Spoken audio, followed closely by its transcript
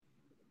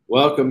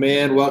Welcome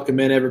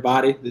in,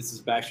 everybody. This is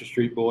Baxter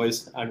Street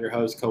Boys. I'm your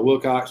host, Cole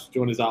Wilcox,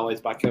 joined as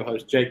always by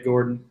co-host Jake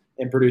Gordon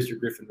and producer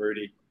Griffin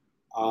Rudy.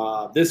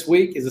 This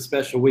week is a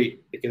special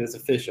week because it's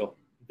official.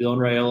 Dylan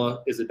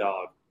Raiola is a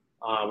dog.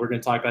 We're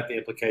going to talk about the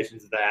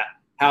implications of that,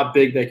 how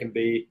big they can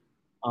be.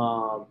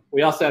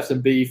 We also have some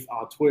beef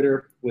on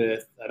Twitter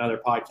with another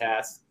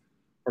podcast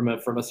from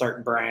a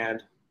certain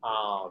brand.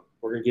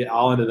 We're going to get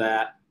all into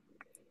that.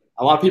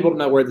 A lot of people don't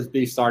know where this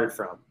beef started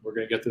from. We're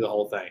going to go through the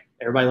whole thing.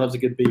 Everybody loves a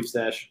good beef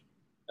sesh.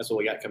 That's what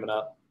we got coming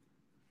up.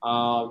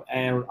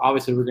 And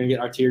obviously, we're going to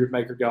get our tier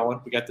maker going.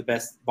 We got the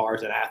best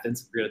bars in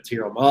Athens. We're going to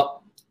tier them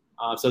up.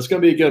 So it's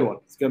going to be a good one.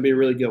 It's going to be a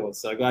really good one.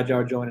 So glad y'all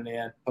are joining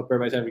in. Hope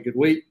everybody's having a good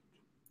week.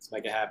 Let's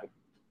make it happen.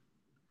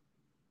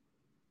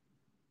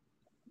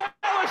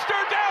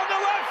 Alistair down the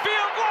left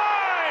field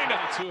line.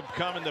 Two have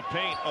come in the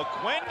paint.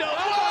 Oquendo.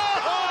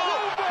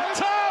 Oh,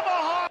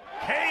 tomahawk.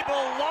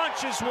 Cable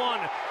launches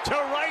one to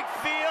right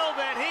field,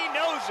 and he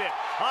knows it.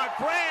 A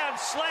grand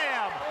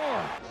slam.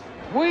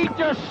 We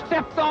just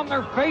stepped on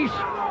their face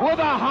with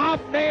a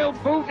hobnail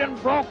boot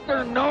and broke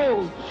their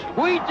nose.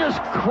 We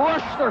just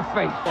crushed their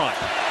face. Front,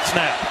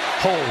 snap,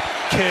 hold,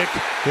 kick.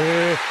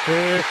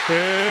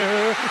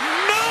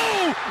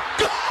 No!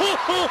 Good!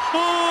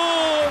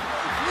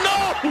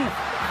 No!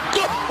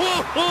 Good!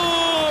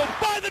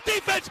 By the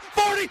defense,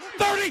 40,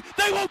 30,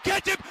 they won't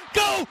catch him.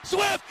 Go,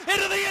 Swift,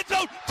 into the end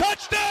zone,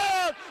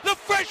 touchdown! The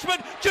freshman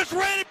just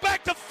ran it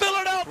back to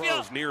Philadelphia.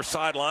 Throws near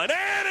sideline,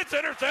 and it's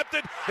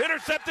intercepted.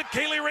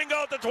 Keely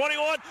Ringo at the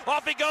 21,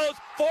 off he goes,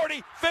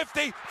 40,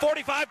 50,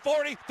 45,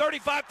 40,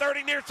 35,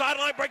 30, near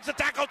sideline, breaks the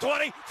tackle,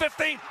 20,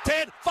 15,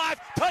 10, 5,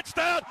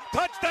 touchdown,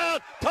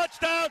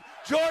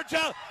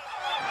 Georgia.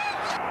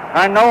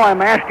 I know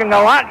I'm asking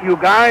a lot, you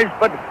guys,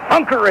 but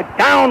hunker it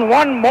down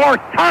one more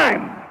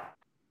time.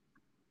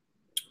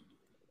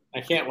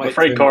 I can't wait.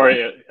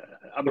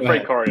 I'm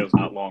afraid Cario's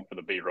not long for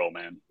the B-roll,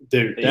 man.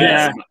 Dude,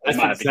 that's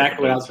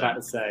exactly what I was about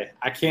to say.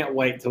 I can't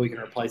wait until we can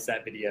replace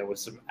that video with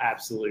some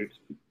absolute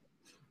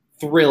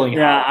thrilling.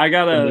 Yeah, I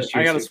gotta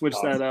switch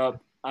that up.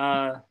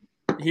 That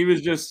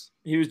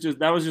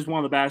was just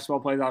one of the basketball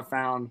plays I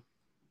found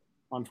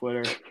on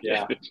Twitter.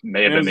 Yeah,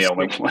 may have been the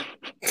only one.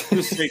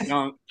 Just sick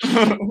dunk.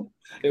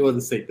 It was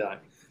a sick dunk.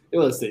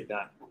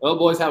 Well,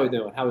 boys, how we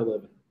doing? How we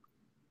living?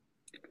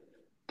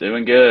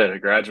 Doing good. I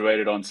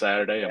graduated on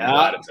Saturday. I'm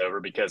glad it's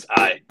over because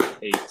I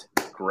hate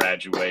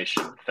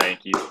graduation.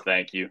 Thank you.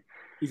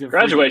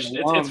 Graduation.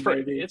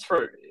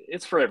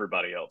 It's for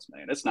everybody else,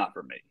 man. It's not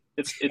for me.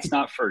 It's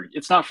not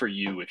for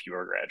you if you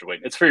are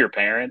graduating. It's for your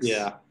parents.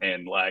 Yeah.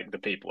 And like the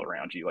people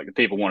around you. Like the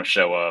people want to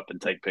show up and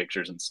take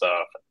pictures and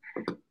stuff.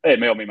 They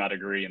mailed me my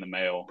degree in the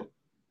mail.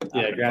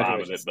 Yeah,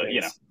 graduation. But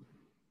you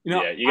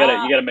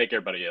gotta make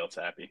everybody else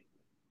happy.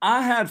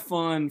 I had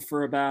fun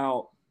for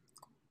about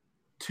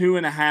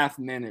 2.5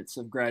 minutes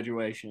of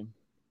graduation.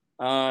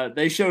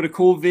 They showed a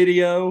cool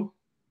video,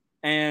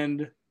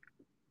 and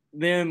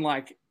then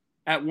like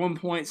at one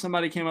point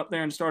somebody came up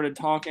there and started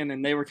talking,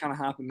 and they were kind of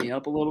hyping me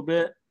up a little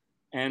bit,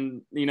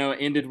 and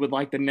ended with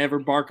like the never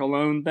bark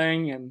alone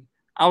thing, and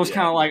I was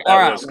kind of like, all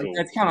right, cool.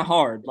 That's kind of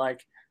hard.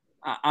 Like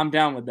I'm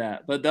down with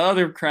that, but the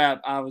other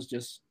crap, I was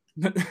just.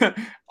 Mine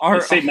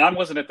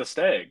wasn't at the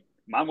Steg.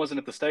 Mine wasn't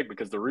at the Steg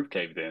because the roof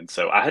caved in,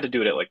 so I had to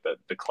do it at like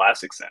the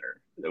Classic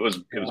Center. It was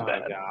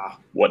bad.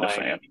 Wasn't a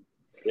fan.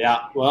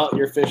 Yeah, well,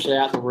 you're officially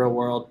out in the real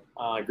world.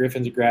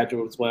 Griffin's a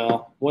graduate as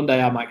well. One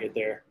day I might get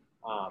there.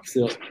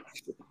 Still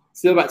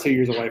about 2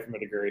 years away from a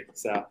degree,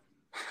 so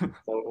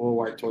we'll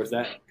work towards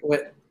that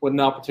when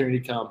the opportunity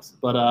comes.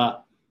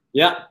 But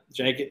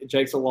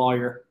Jake's a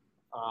lawyer.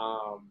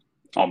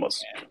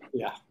 Almost.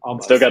 Yeah,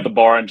 almost. Still got the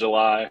bar in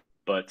July,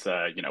 but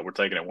we're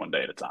taking it one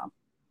day at a time.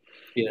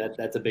 Yeah,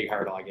 that's a big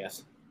hurdle, I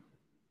guess.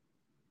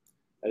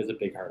 That is a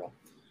big hurdle.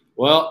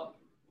 Well,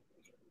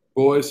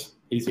 boys,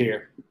 he's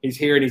here. He's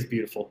here and he's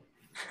beautiful.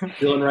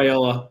 Dylan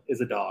Raiola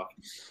is a dog.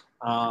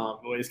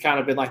 It's kind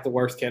of been like the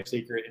worst kept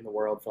secret in the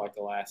world for like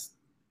the last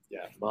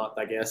month,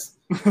 I guess.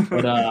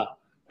 But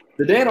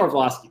the Dan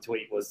Orlovsky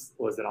tweet was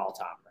an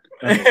all-timer.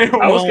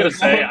 I was going to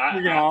say,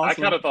 I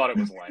kind of thought it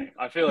was lame.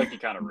 I feel like he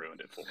kind of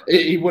ruined it for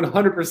me. He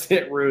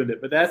 100% ruined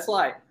it. But that's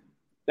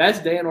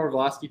Dan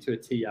Orlovsky to a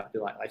T, I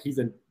feel like. Like he's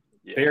a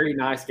very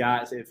nice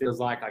guy. It feels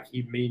like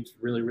he means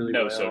really, really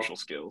well. No social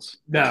skills.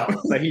 No,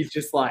 but he's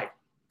just like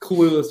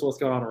clueless what's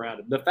going on around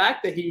him. The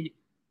fact that he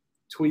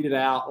tweeted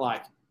out,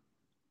 like,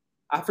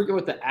 I forget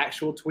what the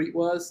actual tweet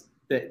was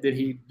that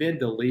he then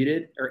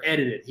deleted or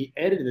edited. He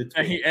edited the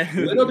tweet.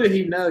 Little did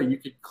he know you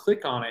could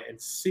click on it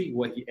and see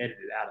what he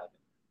edited out of it.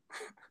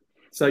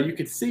 So you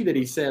could see that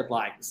he said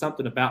like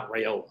something about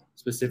Raiola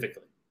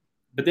specifically.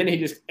 But then he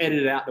just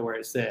edited out to where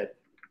it said,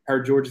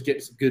 heard Georgia's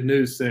getting some good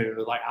news soon. It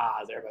was like,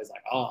 everybody's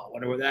like, I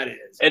wonder what that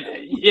is. And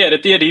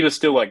at the end, he was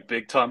still like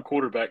big time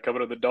quarterback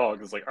coming to the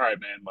Dog. It's like, all right,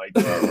 man, like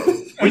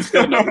we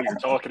still know what you're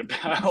talking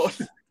about.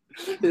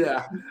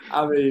 Yeah,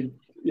 I mean,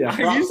 yeah.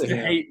 I used to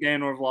hate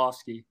Dan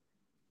Orlovsky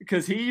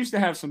because he used to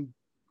have some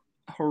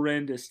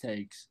horrendous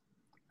takes.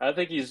 I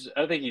think he's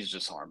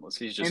just harmless.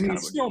 He's just and kind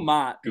he of still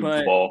might,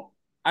 goofball.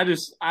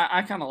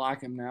 I kind of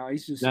like him now.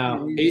 He's just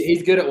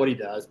he's good at what he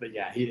does, but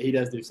yeah, he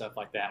does do stuff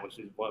like that, which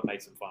is what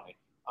makes him funny.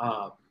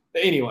 But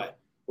anyway,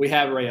 we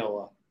have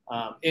Raiola.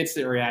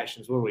 Instant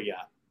reactions. What do we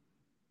got?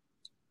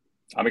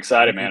 I'm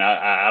excited, man.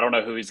 I don't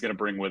know who he's going to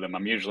bring with him.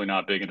 I'm usually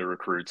not big into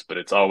recruits, but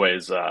it's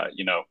always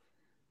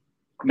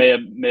may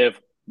have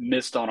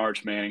missed on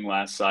Arch Manning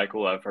last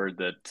cycle. I've heard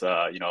that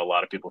a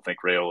lot of people think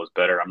Raiola is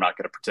better. I'm not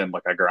going to pretend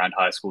like I grind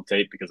high school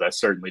tape because I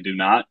certainly do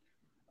not.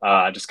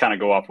 I just kind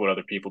of go off what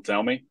other people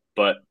tell me.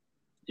 But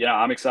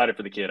I'm excited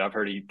for the kid. I've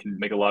heard he can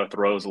make a lot of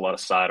throws, a lot of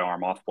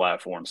sidearm,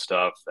 off-platform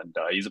stuff, and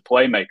he's a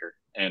playmaker.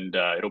 And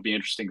it'll be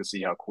interesting to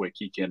see how quick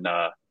he can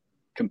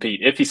compete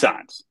if he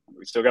signs.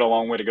 We still got a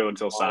long way to go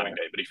until signing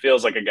day, but he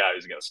feels like a guy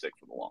who's going to stick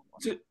for the long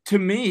run. To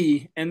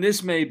me, and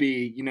this may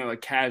be a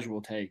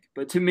casual take,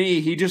 but to me,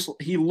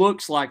 he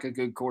looks like a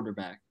good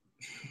quarterback.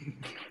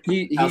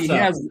 He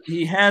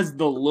has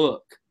the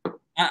look.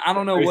 I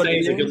don't know what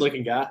he's a good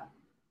looking guy.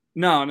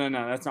 No,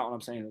 that's not what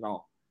I'm saying at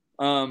all.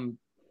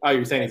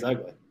 You're saying he's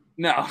ugly?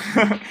 No.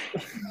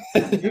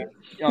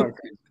 Y'all are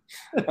crazy.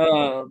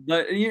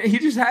 But he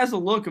just has a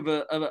look of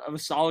a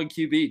solid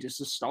QB,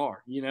 just a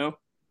star,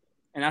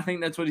 And I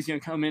think that's what he's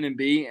going to come in and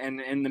be. And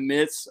in the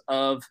midst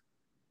of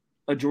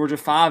a Georgia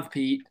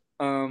 5-peat,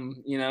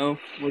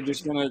 we're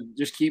just going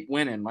to keep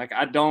winning.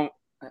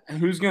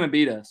 Who's going to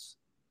beat us?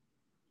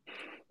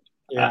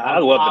 Yeah, I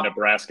love the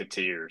Nebraska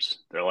tears.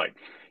 They're like,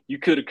 you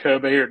could have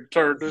come here and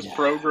turned this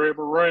program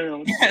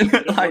around.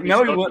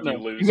 No, he wouldn't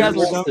have. You guys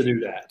wants to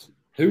do that?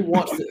 Who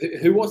wants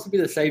to be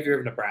the savior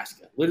of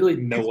Nebraska? Literally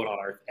no one on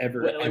earth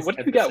ever. What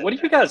do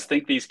you guys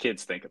think these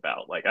kids think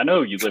about? I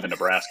know you live in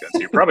Nebraska, so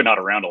you're probably not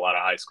around a lot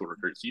of high school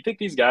recruits. Do you think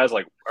these guys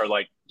do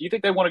you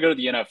think they want to go to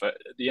the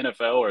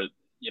NFL, or or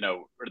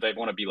do they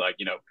want to be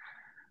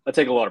I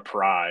take a lot of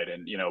pride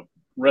in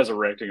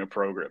resurrecting a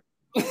program.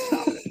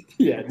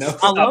 Yeah, no.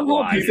 I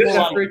love how people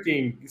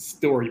freaking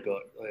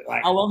storybook.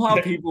 I love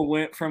how people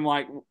went from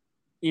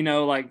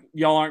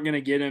y'all aren't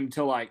gonna get him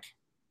to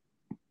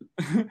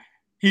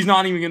he's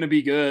not even gonna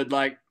be good.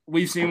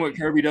 We've seen what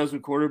Kirby does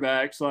with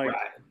quarterbacks. Right.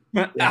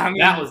 Yeah,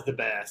 that was the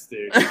best,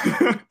 dude.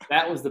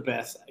 That was the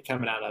best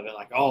coming out of it.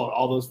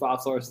 All those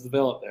 5 stars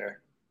developed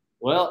there.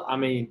 Well, I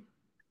mean,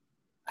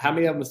 how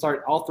many of them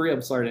started? All 3 of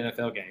them started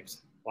NFL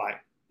games.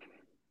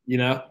 It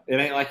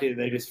ain't like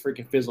they just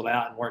freaking fizzled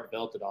out and weren't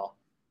developed at all.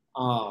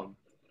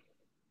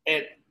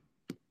 And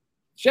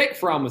Jake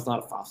Fromm was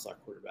not a 5-star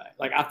quarterback.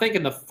 I think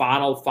in the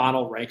final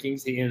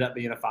rankings, he ended up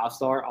being a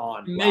 5-star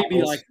on maybe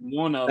Rivals.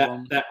 One of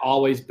them that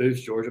always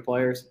boosts Georgia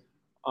players.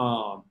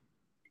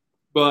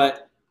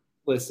 But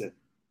listen,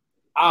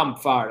 I'm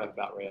fired up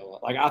about Raiola.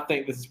 I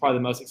think this is probably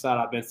the most excited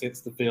I've been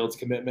since the Fields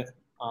commitment.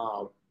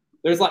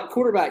 There's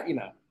quarterback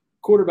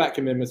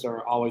commitments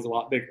are always a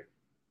lot bigger.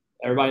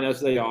 Everybody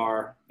knows who they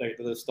are. They're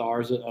the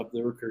stars of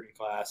the recruiting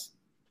class.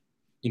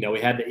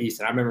 We had the East,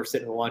 and I remember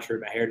sitting in the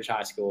lunchroom at Heritage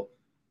High School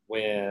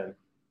when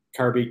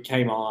Kirby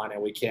came on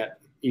and we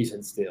kept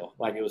Easton still.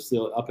 It was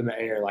still up in the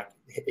air,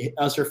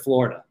 us or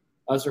Florida.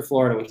 Us or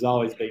Florida, which is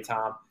always big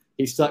time.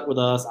 He stuck with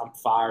us. I'm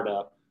fired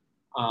up.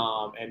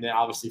 And then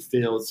obviously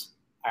Fields,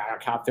 I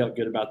kind of felt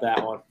good about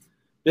that one.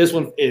 This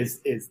one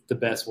is the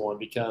best one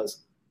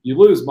because you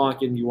lose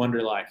Monk and you wonder,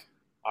 all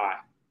right,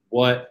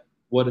 what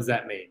does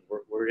that mean?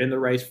 We're in the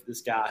race for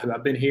this guy who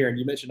I've been hearing.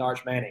 You mentioned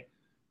Arch Manning.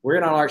 We're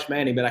in on Arch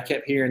Manning, but I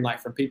kept hearing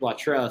from people I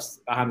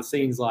trust behind the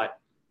scenes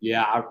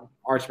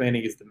Arch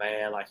Manning is the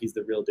man, he's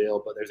the real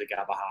deal, but there's a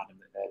guy behind him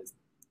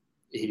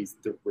he's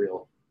the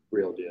real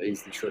deal.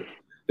 He's the truth.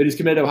 But he's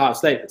committed to Ohio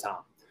State at the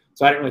time.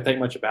 So I didn't really think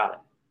much about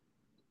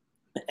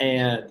it.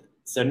 And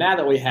so now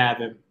that we have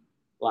him,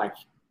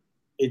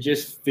 it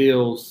just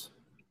feels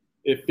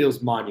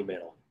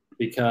monumental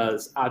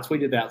because I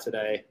tweeted out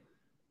today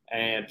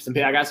and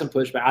I got some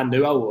pushback. I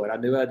knew I would. I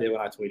knew I did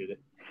when I tweeted it.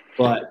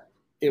 But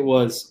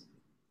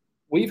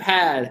we've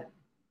had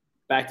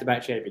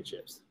back-to-back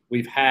championships.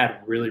 We've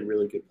had really,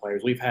 really good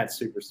players. We've had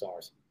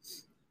superstars.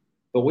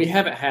 But we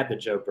haven't had the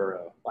Joe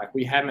Burrow.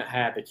 We haven't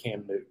had the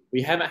Cam Newton.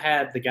 We haven't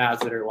had the guys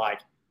that are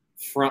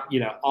front,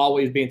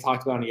 always being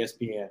talked about on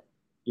ESPN.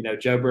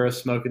 Joe Burrow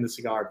smoking the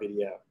cigar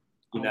video.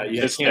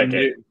 You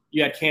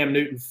had Cam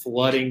Newton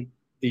flooding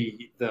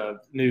the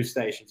news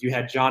stations. You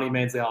had Johnny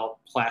Manziel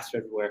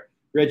plastered everywhere.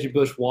 Reggie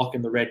Bush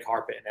walking the red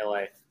carpet in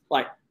LA.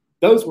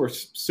 Those were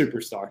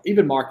superstars.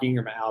 Even Mark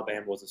Ingram at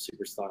Alabama was a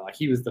superstar.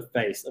 He was the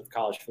face of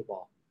college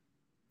football.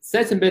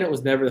 Stetson Bennett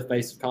was never the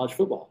face of college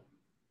football.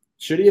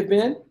 Should he have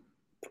been?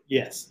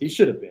 Yes, he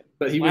should have been.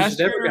 But he was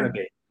never going to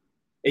be.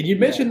 And you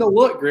mentioned the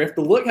look, Griff.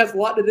 The look has a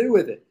lot to do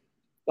with it.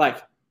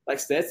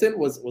 Stetson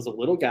was a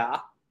little guy.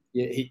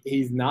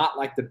 He's not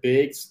the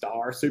big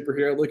star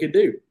superhero looking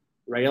dude.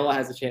 Raiola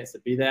has a chance to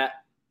be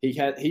that. He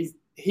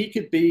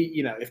could be,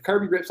 if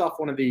Kirby rips off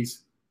one of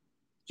these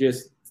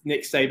just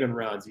Nick Saban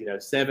runs,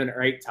 7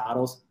 or 8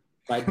 titles,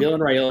 Dylan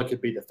Raiola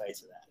could be the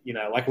face of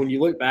that. When you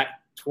look back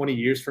 20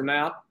 years from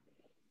now,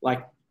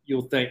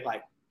 you'll think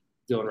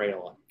Dylan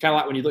Raiola. Kind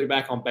of when you look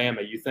back on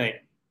Bama, you think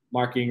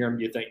Mark Ingram,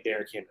 you think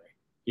Derrick Henry,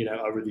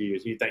 over the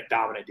years. You think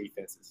dominant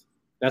defenses.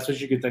 That's what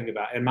you could think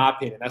about, in my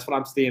opinion. That's what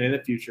I'm seeing in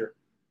the future.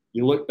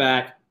 You look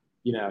back,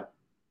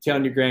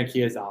 telling your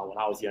grandkids, oh, when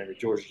I was younger,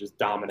 Georgia just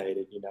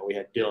dominated. We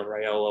had Dylan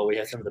Raiola. We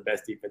had some of the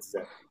best defenses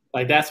ever.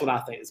 Like, that's what I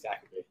think this guy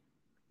could be.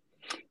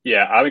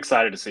 Yeah, I'm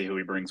excited to see who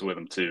he brings with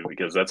him, too,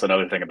 because that's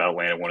another thing about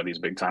landing one of these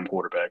big-time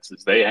quarterbacks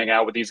is they hang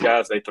out with these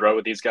guys, they throw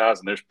with these guys,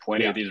 and there's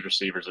plenty of these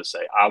receivers that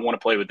say, I want to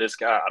play with this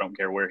guy. I don't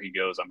care where he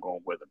goes. I'm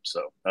going with him.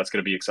 So that's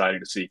going to be exciting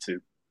to see, too.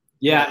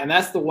 Yeah, and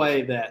that's the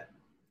way that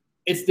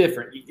it's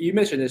different. You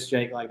mentioned this,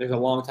 Jake, like there's a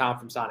long time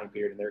from signing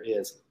period, and there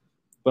is.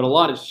 But a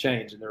lot has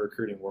changed in the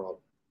recruiting world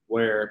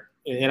where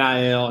in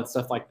NIL and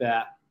stuff like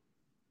that,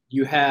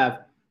 you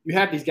have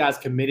these guys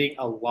committing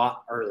a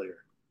lot earlier.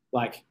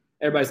 Like,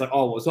 everybody's like,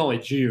 oh, well, it's only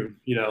June,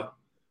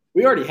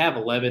 We already have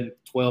 11,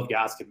 12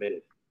 guys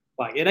committed.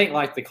 Like, it ain't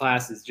like the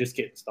class is just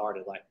getting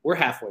started. Like, we're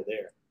halfway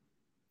there.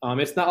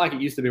 It's not like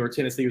it used to be where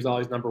Tennessee was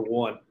always number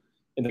one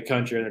in the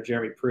country under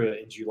Jeremy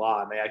Pruitt in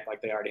July, and they act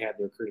like they already had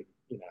their recruiting,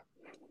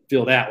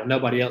 filled out when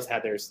nobody else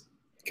had theirs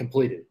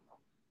completed.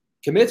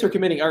 Commits are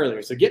committing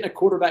earlier. So getting a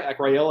quarterback like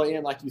Raiola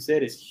in, like you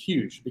said, is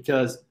huge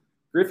because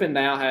Griffin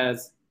now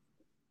has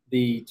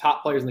the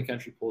top players in the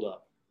country pulled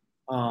up.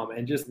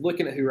 And just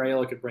looking at who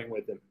Raiola could bring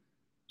with him.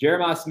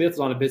 Jeremiah Smith is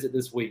on a visit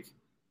this week.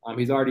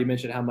 He's already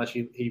mentioned how much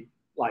he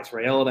likes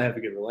Raiola. They have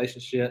a good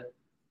relationship.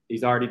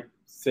 He's already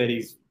said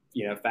he's,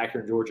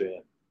 factoring Georgia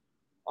in.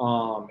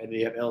 And then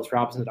you have Ellis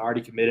Robinson that already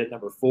committed,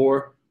 number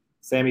 4.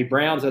 Sammy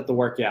Brown's at the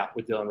workout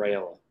with Dylan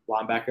Raiola.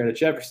 Linebacker at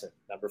Jefferson,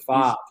 number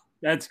 5.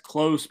 That's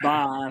close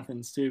by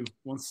Athens, too.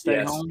 Wants to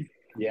stay home?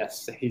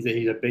 Yes, he's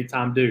a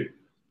big-time dude.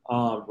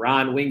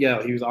 Ryan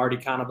Wingo, he was already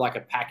kind of like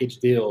a package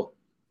deal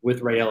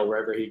with Raiola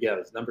wherever he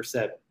goes. Number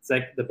 7,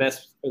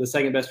 the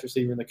second best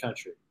receiver in the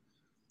country.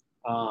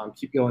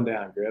 Keep going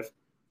down, Griff.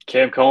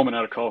 Cam Coleman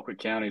out of Colquitt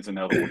County is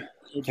another one.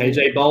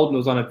 KJ Bolden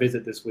was on a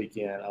visit this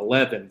weekend.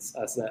 11's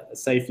a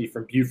safety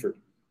from Buford.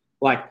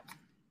 Like,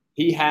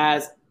 he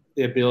has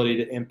the ability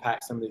to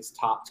impact some of these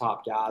top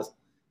guys.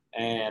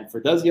 And for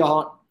those of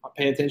y'all not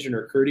paying attention to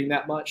recruiting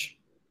that much,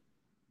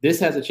 this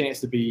has a chance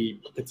to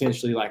be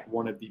potentially like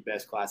one of the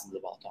best classes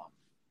of all time.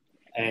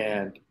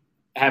 And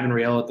having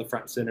Raiola at the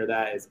front and center of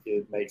that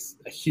it makes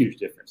a huge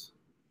difference.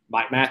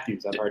 Mike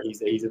Matthews, I've heard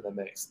he's in the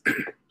mix.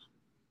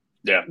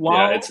 Yeah,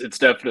 it's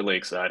definitely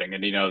exciting,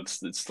 and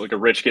it's like a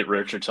rich get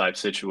richer type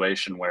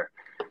situation where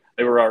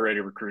they were already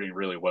recruiting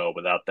really well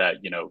without that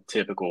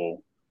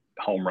typical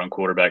home run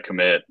quarterback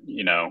commit.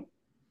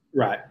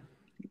 Right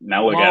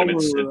now look at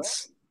him,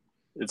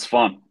 it's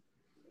fun.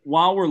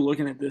 While we're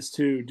looking at this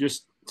too,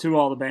 just to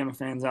all the Bama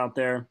fans out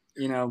there,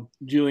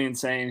 Julian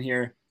saying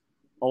here,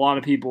 a lot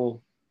of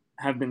people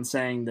have been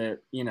saying that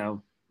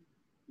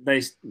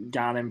they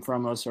got him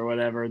from us or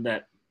whatever.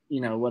 That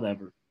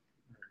whatever.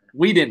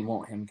 We didn't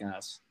want him,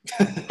 guys.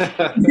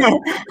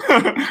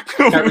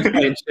 Kirby's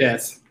playing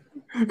chess.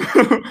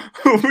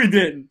 We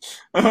didn't.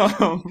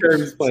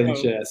 Kirby's playing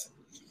chess.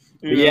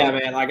 But yeah,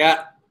 man, like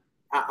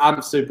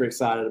I'm super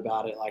excited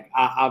about it. Like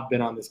I've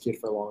been on this kid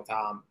for a long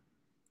time.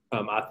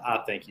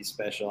 I think he's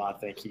special. I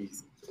think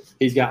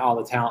he's got all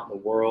the talent in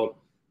the world.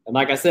 And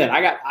like I said,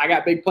 I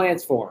got big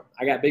plans for him.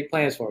 I think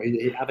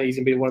he's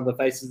gonna be one of the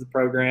faces of the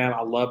program.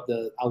 I love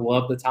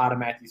the tie to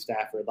Matthew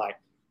Stafford. Like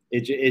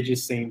it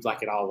just seems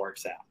like it all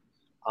works out.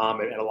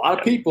 And a lot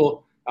of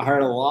people, I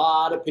heard a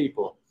lot of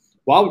people,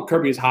 why would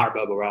Kirby just hire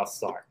Bubba Rouse to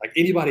start? Like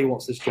anybody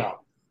wants this job.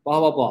 Blah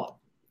blah blah.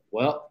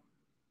 Well,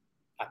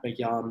 I think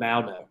y'all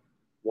now know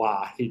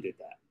why he did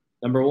that.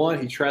 Number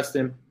 1, he trusts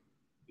him.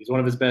 He's one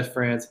of his best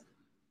friends,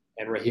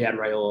 and he had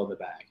Raiola in the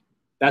bag.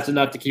 That's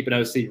enough to keep an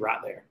OC right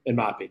there, in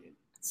my opinion.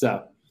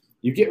 So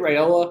you get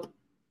Raiola,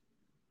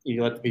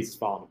 you let the pieces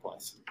fall into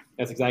place.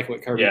 That's exactly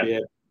what Kirby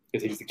did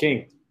because he's the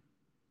king.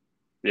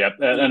 Yeah,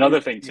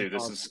 another thing too.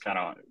 This is kind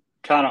of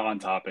on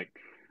topic.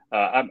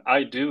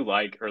 I do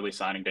like early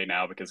signing day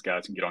now because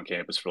guys can get on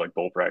campus for like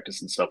bowl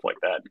practice and stuff like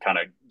that, and kind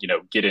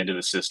of get into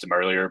the system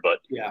earlier. But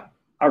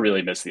I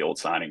really miss the old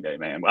signing day,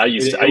 man. I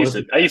used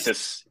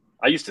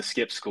to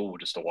skip school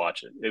just to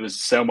watch it. It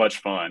was so much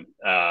fun.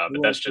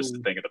 But that's just the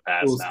thing of the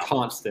past now.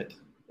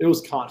 It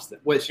was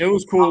constant. Which it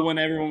was cool when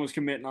everyone was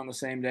committing on the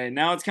same day.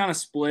 Now it's kind of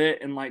split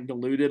and like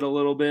diluted a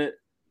little bit.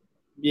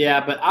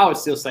 Yeah, but I would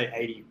still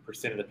say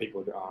 80% of the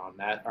people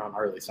are on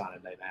early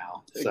signing day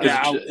now.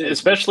 So.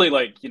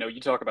 Especially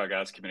you talk about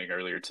guys committing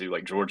earlier too,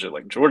 like Georgia.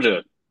 Like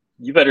Georgia,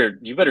 you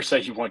better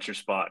say you want your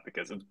spot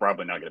because it's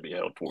probably not going to be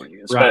held for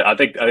you. Right. I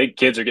think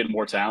kids are getting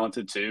more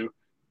talented too.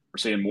 We're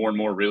seeing more and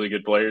more really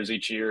good players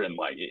each year, and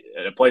like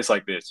at a place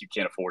like this, you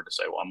can't afford to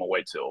say, "Well, I'm gonna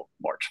wait till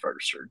March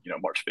 1st or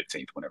March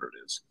 15th, whenever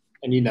it is."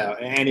 And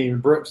and even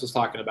Brooks was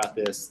talking about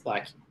this.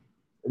 Like,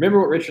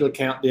 remember what Richard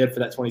LeCount did for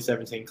that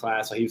 2017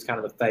 class? So he was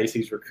kind of the face.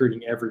 He's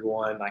recruiting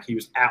everyone. Like he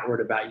was outward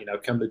about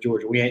come to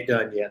Georgia. We ain't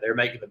done yet. They're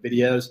making the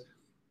videos.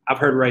 I've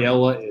heard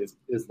Raiola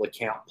is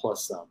LeCount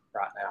plus some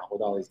right now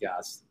with all these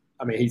guys.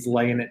 I mean, he's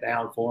laying it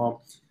down for them.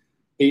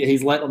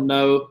 He's letting them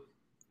know.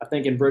 I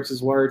think in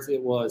Brooks's words, it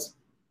was,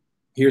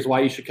 here's why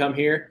you should come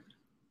here.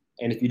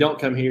 And if you don't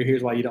come here,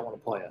 here's why you don't want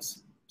to play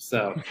us.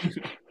 So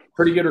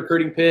pretty good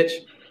recruiting pitch.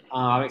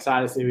 I'm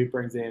excited to see who he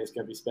brings in. It's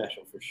going to be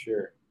special for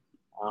sure.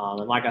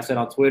 And like I said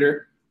on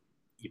Twitter,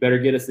 you better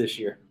get us this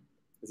year.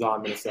 Is all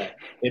I'm going to say.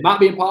 It might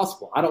be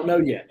impossible. I don't know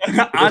yet.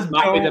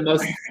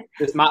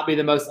 This might be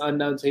the most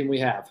unknown team we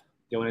have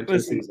going into the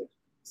season.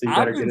 So you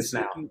better get us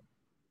now.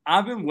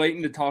 I've been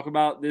waiting to talk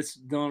about this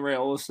Dylan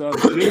Raiola stuff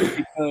just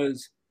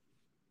because,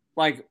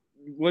 like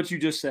what you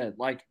just said,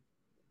 like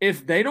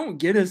if they don't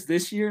get us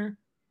this year,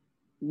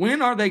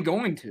 when are they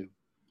going to?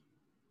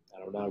 I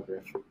don't know,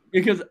 Griff.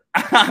 Because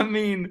I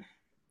mean,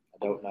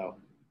 I don't know.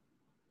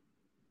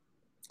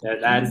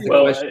 That is the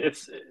question.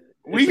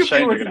 We could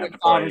be looking at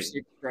 5 or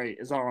 6 straight.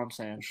 Is all I'm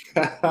saying.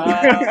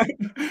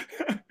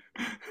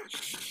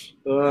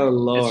 Oh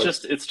Lord!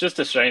 It's just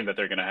a shame that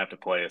they're going to have to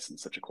play us in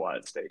such a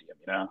quiet stadium.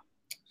 You know.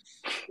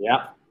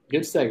 Yeah.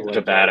 Good segue. Such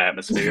a bad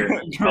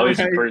atmosphere. All these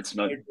recruits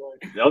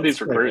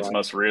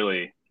must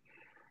really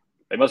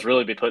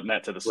be putting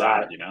that to the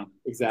side. You know.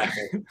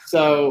 Exactly.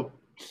 So.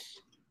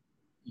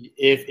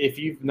 If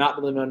you've not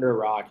been living under a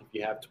rock, if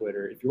you have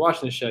Twitter, if you're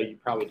watching the show, you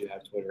probably do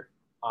have Twitter.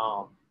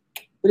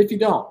 But if you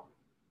don't,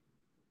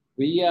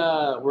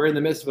 we're in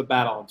the midst of a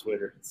battle on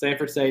Twitter.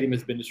 Sanford Stadium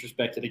has been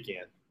disrespected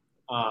again.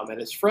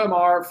 And it's from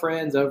our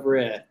friends over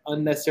at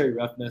Unnecessary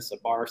Roughness, a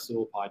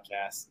Barstool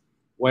podcast,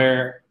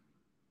 where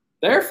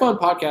they're a fun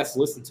podcast to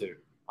listen to.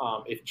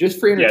 If just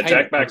for entertainment.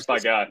 Yeah, Jack Mack's my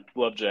guy.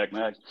 Love Jack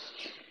Mack.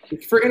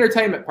 For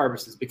entertainment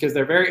purposes, because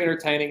they're very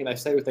entertaining and they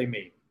say what they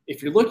mean.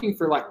 If you're looking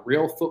for like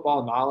real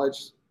football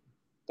knowledge,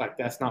 like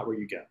that's not where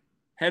you go.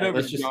 Head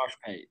over to Josh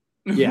Pate.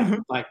 Yeah,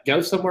 like go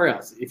somewhere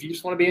else. If you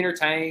just want to be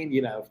entertained,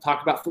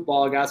 talk about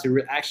football, guys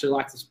who actually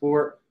like the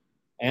sport,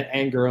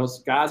 and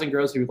girls, guys and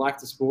girls who like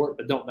the sport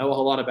but don't know a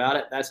whole lot about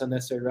it. That's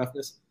Unnecessary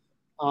Roughness.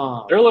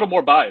 They're a little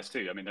more biased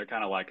too. I mean, they're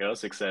kind of like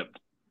us, except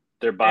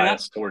they're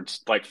biased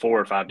towards like 4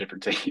 or 5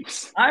 different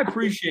teams. I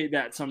appreciate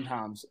that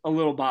sometimes, a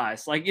little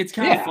biased. Like it's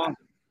kind of fun.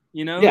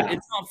 Yeah.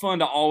 It's not fun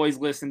to always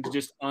listen to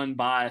just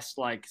unbiased,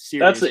 like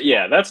serious.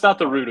 That's not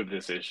the root of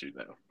this issue,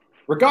 though.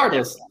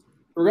 Regardless,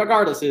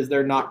 is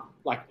they're not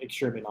like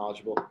extremely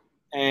knowledgeable,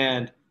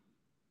 and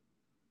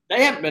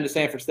they haven't been to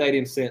Sanford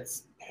Stadium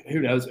since who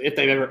knows if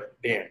they've ever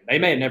been. They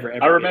may have never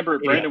ever. I remember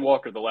Brandon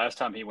Walker the last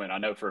time he went. I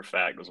know for a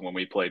fact was when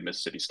we played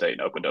Mississippi State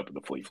and opened up in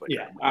the flea flicker.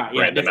 Yeah, all right,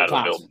 ran them out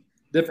of the building.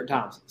 Different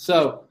times.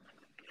 So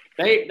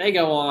they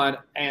go on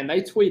and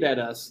they tweet at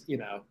us.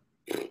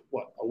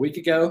 A week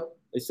ago.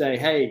 They say,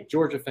 hey,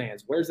 Georgia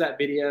fans, where's that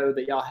video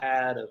that y'all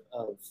had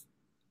of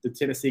the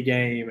Tennessee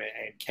game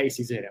and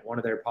Casey's in it, one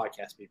of their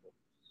podcast people.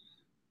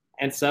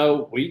 And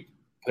so we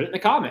put it in the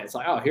comments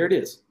like, oh, here it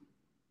is.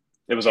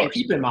 It was ours.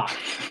 Keep in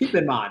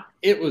mind,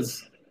 it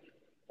was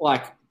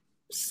like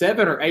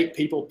 7 or 8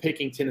 people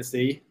picking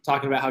Tennessee,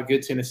 talking about how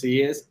good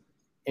Tennessee is,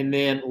 and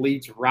then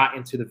leads right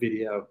into the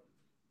video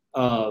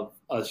of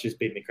us just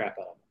beating the crap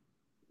out of them.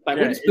 Like,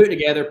 we just put it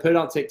together, put it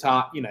on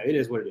TikTok. It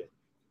is what it is.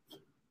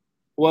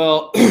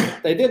 Well,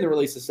 they did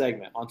release a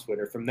segment on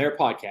Twitter from their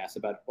podcast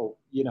about,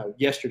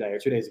 yesterday or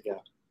 2 days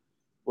ago,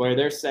 where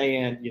they're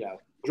saying,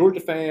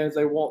 Georgia fans,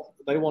 they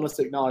want us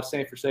to acknowledge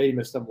Sanford Stadium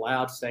as some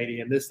loud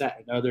stadium, this, that,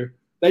 and another.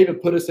 They even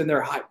put us in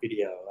their hype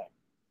video.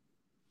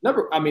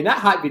 That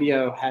hype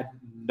video had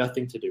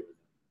nothing to do with it,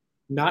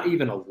 not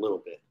even a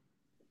little bit.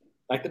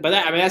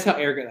 That's how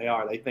arrogant they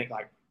are. They think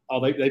like, oh,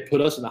 they put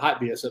us in the hype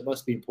video, so it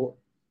must be important.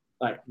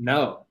 Like,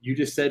 no, you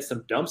just said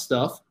some dumb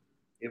stuff.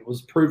 It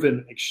was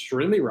proven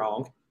extremely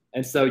wrong,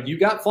 and so you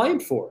got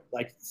flamed for it.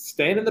 Like,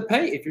 stand in the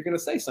paint if you're going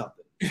to say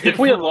something. If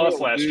we had lost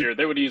last year,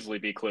 there would easily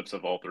be clips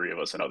of all 3 of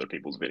us in other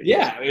people's videos.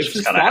 Yeah, which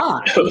is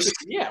fine.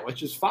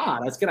 Which is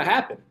fine. That's going to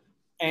happen.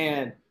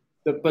 And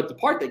but the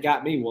part that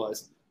got me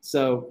was,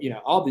 so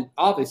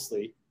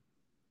obviously,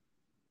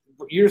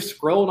 you're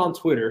scrolling on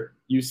Twitter,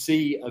 you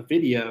see a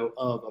video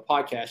of a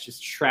podcast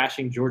just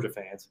trashing Georgia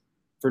fans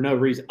for no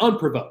reason,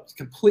 unprovoked,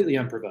 completely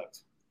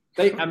unprovoked.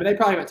 They probably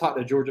haven't talked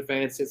to Georgia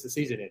fans since the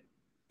season ended.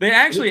 They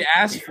actually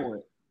asked for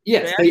it.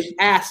 Yes, they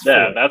asked for it.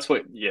 Yeah, that's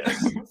what –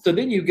 yes. So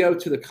then you go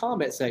to the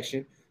comment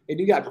section, and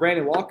you got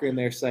Brandon Walker in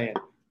there saying,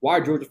 why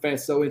are Georgia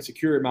fans so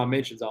insecure in my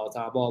mentions all the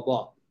time, blah,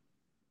 blah.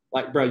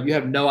 Like, bro, you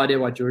have no idea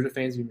why Georgia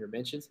fans are in your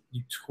mentions.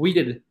 You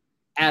tweeted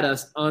at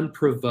us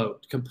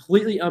unprovoked,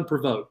 completely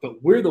unprovoked,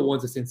 but we're the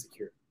ones that's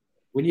insecure.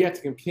 When you have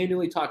to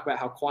continually talk about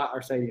how quiet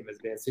our stadium has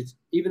been, since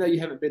even though you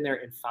haven't been there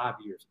in 5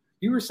 years.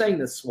 You were saying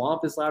the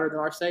swamp is louder than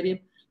our stadium.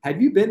 Have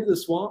you been to the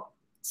swamp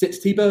since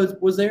Tebow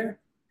was there?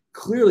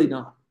 Clearly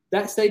not.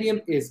 That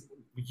stadium is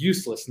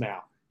useless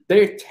now.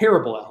 They're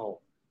terrible at home.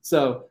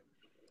 So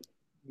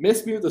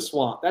miss me with the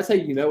swamp. That's how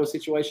you know a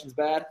situation's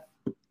bad.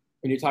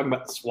 When you're talking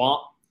about the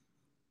swamp.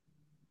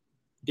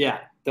 Yeah,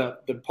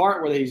 the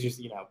part where he's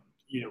just,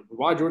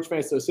 why Georgia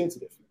fans so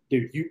sensitive?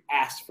 Dude, you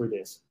asked for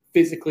this.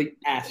 Physically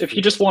asked if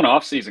you just want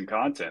off-season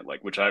content,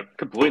 like, which I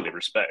completely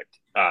respect.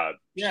 I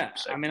get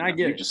it.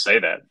 You just say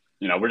that.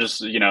 We're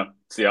just,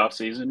 it's the off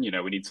season.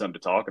 We need something to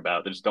talk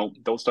about. Just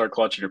don't start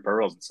clutching your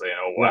pearls and saying,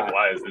 "Oh,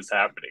 why is this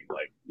happening?"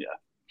 Like, yeah,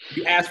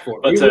 you asked for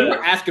it. We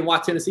were asking why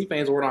Tennessee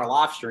fans were in our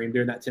live stream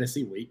during that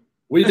Tennessee week.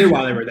 We knew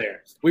why they were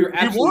there. We were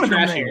absolutely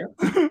trashing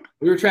them.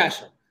 We were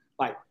trashing them.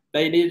 Like,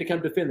 They needed to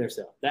come defend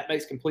themselves. That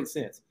makes complete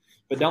sense.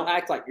 But don't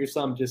act like you're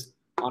some just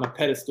on a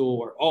pedestal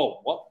or,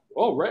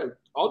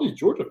 all these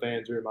Georgia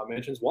fans are in my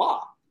mentions. Why?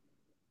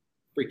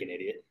 Freaking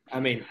idiot. I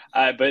mean.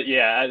 But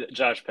yeah,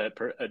 Josh Pate,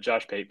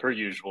 per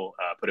usual,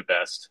 put it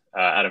best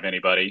out of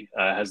anybody.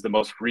 Has the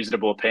most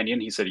reasonable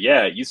opinion. He said,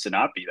 yeah, it used to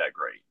not be that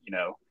great.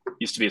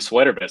 Used to be a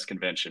sweater vest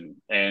convention.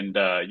 And,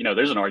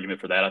 there's an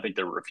argument for that. I think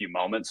there were a few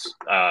moments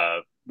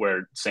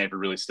where Sanford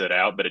really stood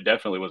out, but it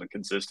definitely wasn't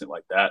consistent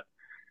like that.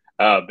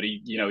 But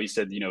he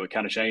said, it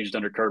kind of changed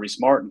under Kirby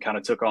Smart and kind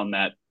of took on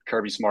that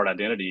Kirby Smart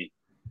identity.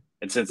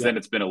 And since then,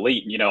 it's been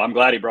elite. And, I'm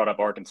glad he brought up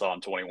Arkansas in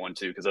 21,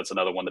 too, because that's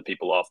another one that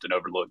people often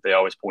overlook. They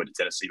always point to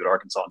Tennessee, but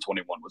Arkansas in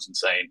 21 was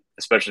insane,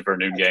 especially for a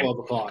noon game. 12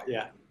 o'clock,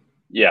 yeah.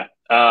 Yeah.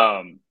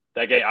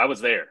 That game, I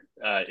was there.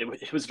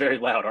 It was very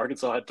loud.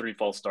 Arkansas had 3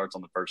 false starts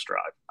on the first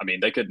drive. I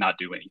mean, they could not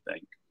do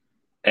anything.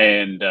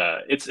 And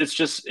it's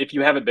just, if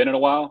you haven't been in a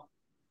while,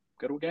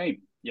 go to a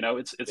game.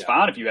 It's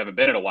fine if you haven't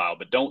been in a while,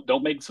 but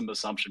don't make some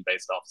assumption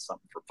based off of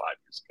something from 5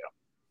 years ago.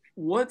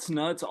 What's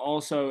nuts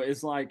also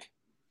is like,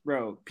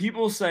 bro,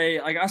 people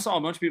say, like I saw a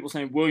bunch of people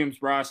saying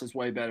Williams-Brice is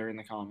way better in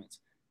the comments.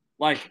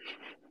 Like,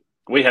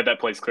 we had that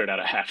place cleared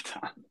out at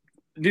halftime.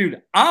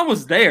 Dude, I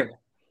was there.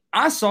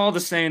 I saw the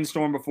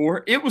sandstorm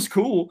before. It was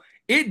cool.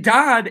 It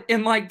died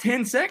in like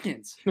 10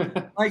 seconds.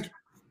 Like,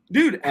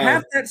 dude,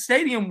 half that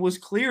stadium was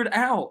cleared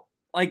out.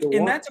 Like,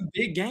 and that's a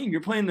big game. You're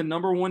playing the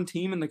number 1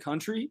 team in the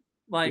country.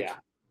 Like,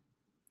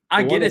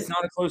 I get it's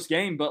not a close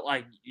game, but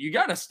like, you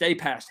got to stay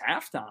past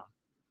halftime.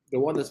 The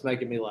one that's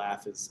making me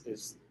laugh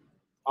is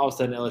all of a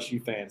sudden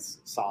LSU fans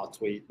saw a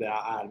tweet that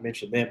I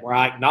mentioned them where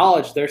I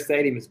acknowledged their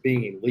stadium as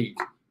being elite,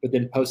 but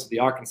then posted the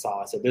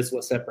Arkansas. I said, this is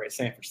what separates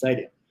Sanford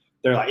Stadium.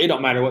 They're like, it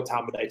don't matter what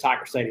time of day,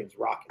 Tiger Stadium's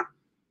rocking.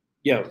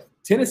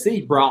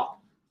 Tennessee brought,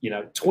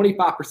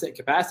 25%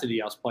 capacity to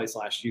y'all's place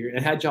last year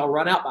and had y'all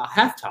run out by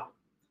halftime.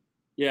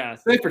 Yeah.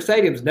 Sanford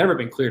Stadium's never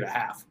been cleared at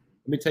half.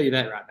 Let me tell you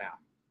that right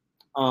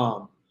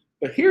now.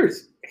 But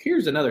here's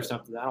another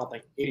something that I don't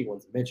think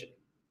anyone's mentioning.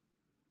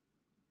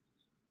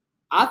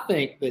 I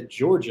think that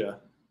Georgia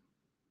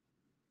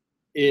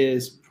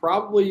is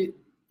probably,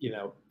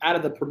 out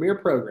of the premier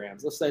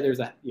programs, let's say there's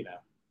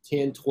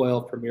 10,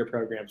 12 premier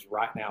programs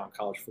right now in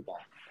college football.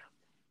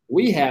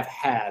 We have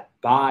had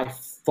by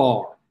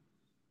far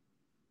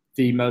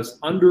the most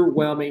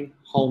underwhelming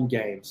home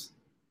games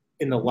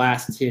in the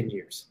last 10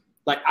 years.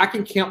 Like, I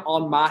can count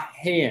on my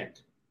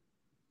hand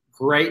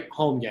great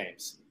home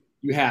games.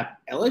 You have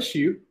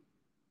LSU,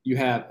 you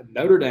have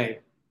Notre Dame,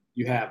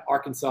 you have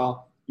Arkansas,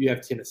 you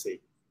have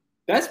Tennessee.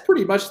 That's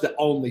pretty much the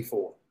only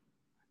 4.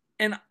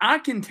 And I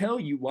can tell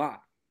you why.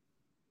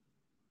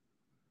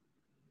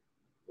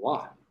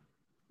 Why?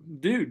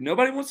 Dude,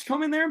 nobody wants to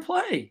come in there and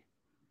play.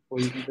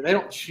 Well, they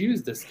don't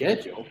choose the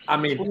schedule. I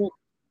mean,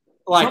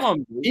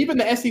 even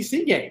the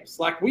SEC games.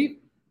 Like,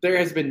 there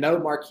has been no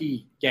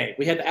marquee game.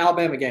 We had the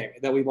Alabama game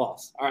that we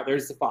lost. All right,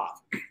 there's the 5.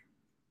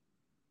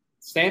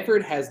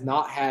 Stanford has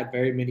not had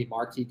very many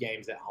marquee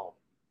games at home.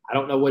 I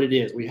don't know what it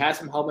is. We had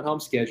some home-and-home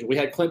schedule. We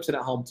had Clemson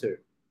at home, too.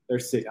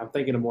 There's 6. I'm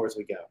thinking of more as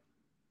we go.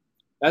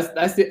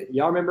 That's it.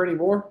 Y'all remember any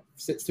more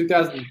since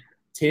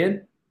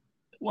 2010?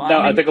 Well,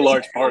 no, I think a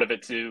large part of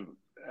it too.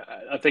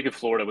 I think if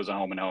Florida was a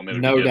home and home, it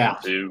would no be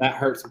doubt. Too. That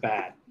hurts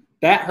bad.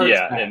 That hurts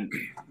bad. And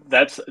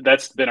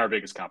that's been our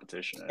biggest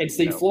competition. And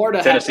see,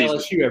 Florida has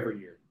LSU every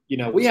year.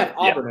 We have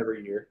Auburn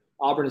every year.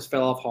 Auburn has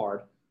fell off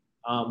hard.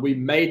 We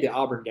made the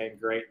Auburn game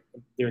great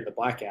during the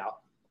blackout,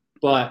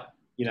 but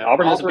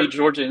Auburn hasn't beat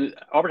Georgia.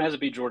 Auburn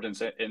hasn't beat Georgia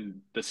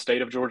in the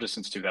state of Georgia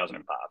since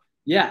 2005.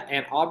 Yeah,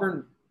 and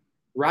Auburn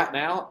right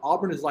now,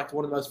 Auburn is like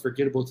one of the most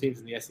forgettable teams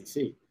in the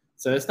SEC.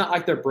 So it's not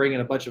like they're bringing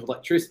a bunch of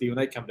electricity when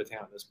they come to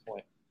town at this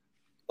point.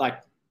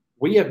 Like,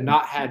 we have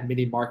not had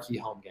many marquee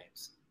home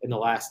games in the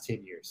last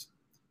 10 years.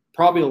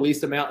 Probably the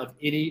least amount of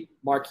any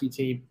marquee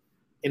team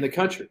in the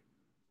country.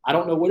 I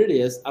don't know what it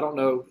is. I don't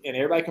know. And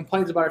everybody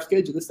complains about our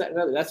schedule, this, that, and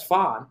other. That's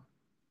fine.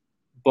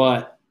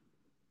 But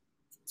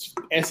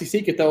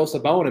SEC could throw us a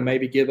bone and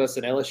maybe give us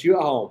an LSU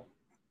at home.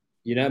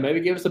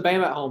 Maybe give us a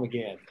Bama at home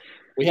again.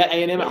 We had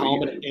A&M at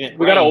home.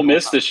 We got Ole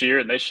Miss this year,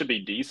 and they should be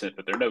decent,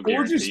 but they're no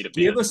guarantee to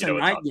be. Give us a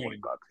night game.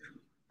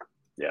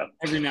 Yeah,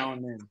 every now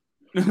and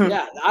then.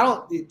 Yeah, I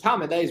don't.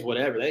 Time of days,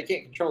 whatever. They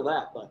can't control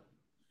that, but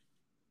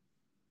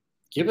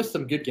give us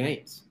some good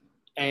games.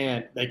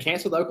 And they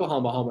canceled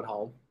Oklahoma home and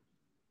home.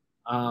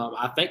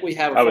 I think we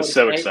have. I was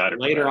so excited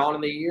later on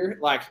in the year,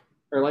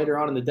 or later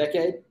on in the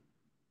decade.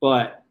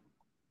 But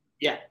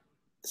yeah,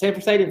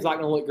 Sanford Stadium's not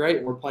going to look great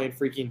when we're playing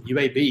freaking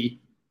UAB,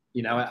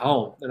 at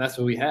home, and that's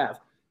what we have.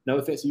 No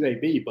offense to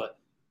UAB, but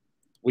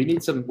we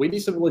need some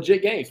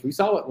legit games. We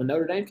saw it when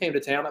Notre Dame came to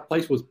town. That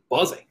place was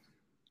buzzing.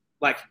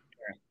 Like,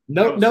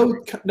 no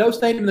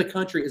stadium in the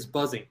country is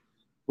buzzing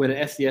when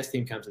an FCS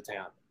team comes to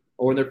town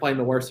or when they're playing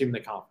the worst team in the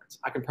conference.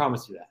 I can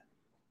promise you that.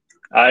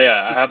 I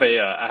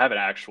have an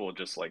actual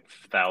just like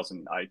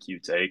 1,000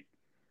 IQ take.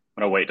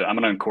 I'm going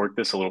to uncork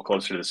this a little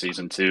closer to the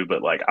season too,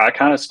 but like I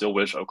kind of still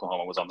wish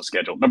Oklahoma was on the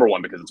schedule. Number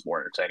one, because it's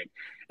more entertaining,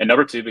 and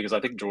number two, because I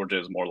think Georgia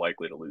is more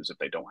likely to lose if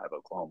they don't have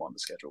Oklahoma on the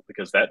schedule,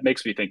 because that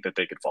makes me think that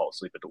they could fall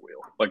asleep at the wheel.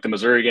 Like the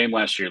Missouri game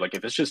last year, like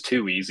if it's just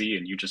too easy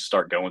and you just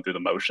start going through the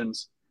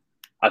motions,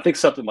 I think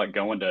something like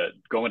going to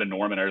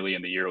Norman early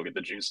in the year will get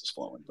the juices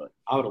flowing. But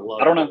I would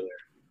love. I don't know.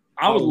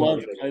 I would love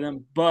to play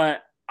them,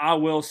 but I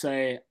will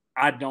say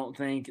I don't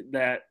think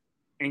that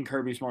in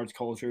Kirby Smart's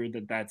culture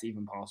that's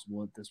even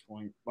possible at this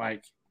point.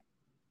 Like,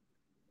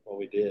 well,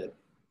 we did.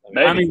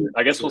 Maybe.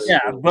 I guess we'll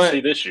see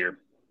this year.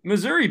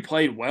 Missouri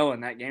played well in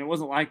that game. It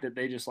wasn't like that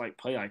they just like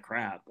play like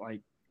crap.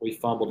 Like we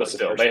fumbled. But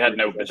still, they had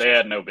no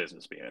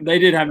business being in. They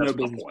did have no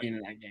business being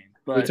in that game.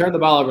 But we turned the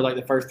ball over like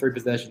the first 3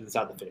 possessions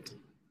inside the 50.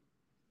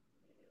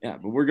 Yeah,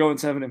 but we're going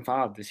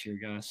 7-5 this year,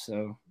 guys.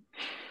 So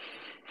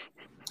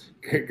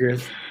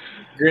Griff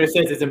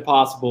says it's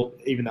impossible,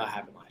 even though it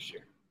happened last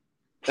year.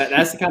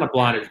 That's the kind of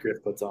blinders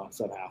Griff puts on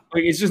somehow.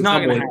 Like it's just not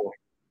going to happen.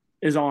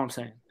 Is all I'm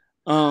saying.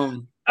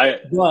 But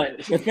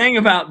the thing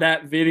about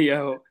that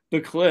video,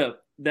 the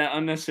clip that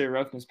Unnecessary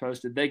Roughness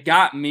posted, that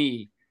got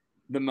me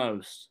the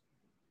most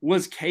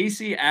was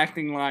Casey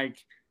acting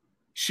like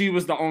she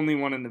was the only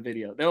one in the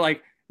video. They're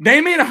like,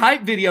 they made a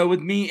hype video with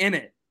me in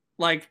it.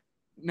 Like,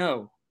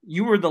 no,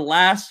 you were the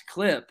last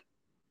clip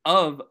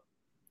of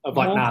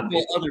like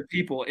multiple other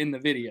people in the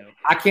video.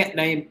 I can't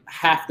name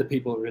half the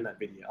people who were in that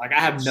video. Like I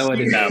have no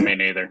idea. No, me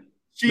neither.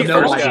 She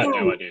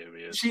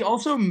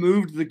also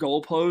moved the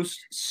goalpost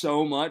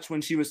so much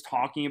when she was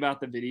talking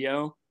about the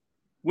video,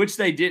 which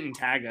they didn't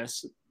tag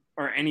us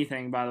or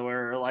anything, by the way,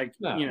 or like,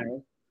 you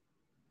know,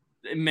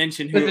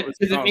 mention who it was.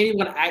 Because if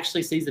anyone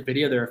actually sees the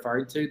video they're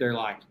referring to, they're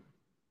like,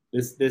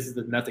 this is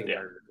the nothing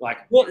burger. Like,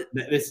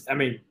 this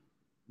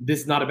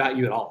is not about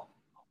you at all.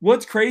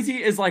 What's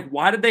crazy is like,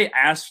 why did they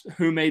ask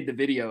who made the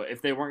video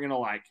if they weren't going to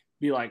like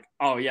be like,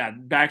 oh yeah,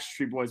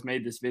 Backstreet Boys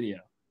made this video?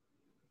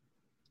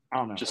 I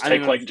don't know.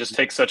 Just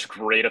take such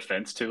great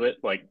offense to it,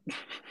 like.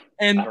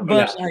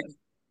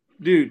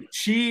 Dude,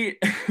 she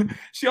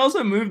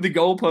also moved the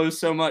goalpost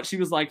so much. She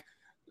was like,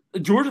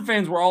 Georgia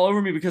fans were all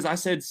over me because I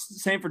said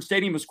Sanford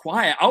Stadium was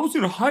quiet. I was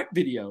doing a hype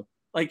video.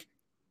 Like,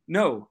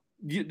 no,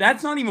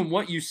 that's not even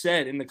what you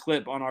said in the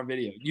clip on our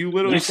video. You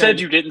literally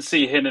said you didn't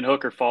see Hendon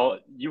Hooker fall.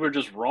 You were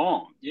just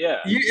wrong. Yeah,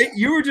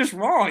 you were just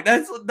wrong.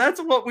 That's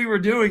what we were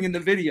doing in the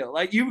video.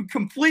 Like you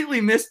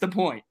completely missed the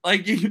point.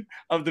 Like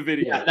of the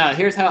video. Yeah, no,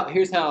 here's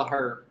how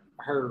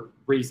her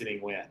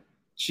reasoning went.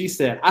 She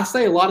said, "I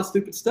say a lot of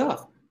stupid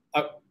stuff."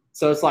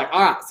 So it's like,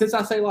 all right, since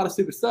I say a lot of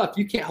stupid stuff,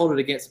 you can't hold it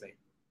against me.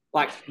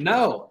 Like,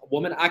 no,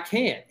 woman, I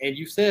can't. And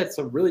you said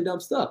some really dumb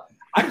stuff.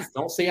 I just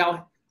don't see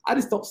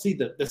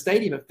the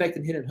stadium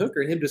affecting Hendon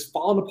Hooker and him just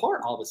falling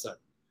apart all of a sudden.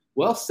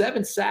 Well,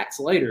 7 sacks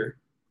later,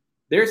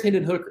 there's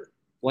Hendon Hooker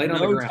laying on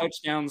the ground. No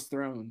touchdowns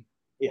thrown.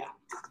 Yeah.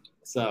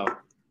 So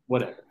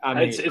whatever. I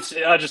mean,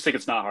 I just think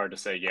it's not hard to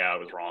say, yeah, I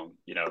was wrong.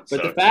 You know.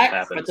 But the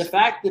fact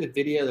that a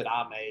video that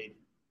I made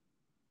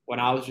when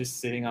I was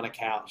just sitting on a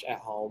couch at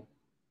home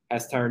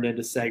has turned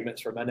into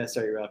segments from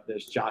Unnecessary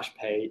Roughness, Josh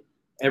Pate,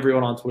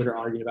 everyone on Twitter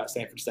arguing about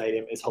Sanford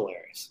Stadium is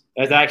hilarious.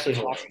 That's actually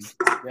hilarious.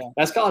 Yeah.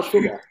 That's college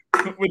football.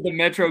 With the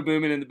metro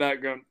booming in the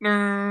background.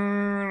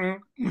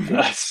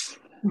 Yes.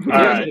 All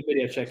right. The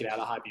video, check it out.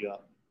 I'll hype you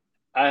up.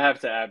 I have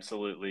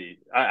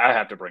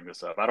to bring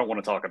this up. I don't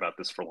want to talk about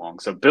this for long.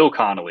 So Bill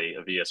Connolly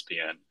of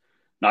ESPN,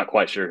 not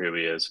quite sure who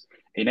he is.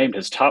 He named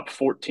his top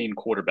 14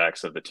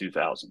 quarterbacks of the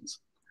 2000s.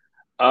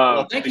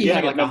 I think he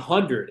had like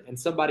 100, and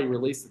somebody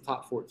released the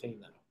top 14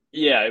 though.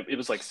 Yeah, it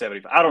was like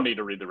 75. I don't need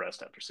to read the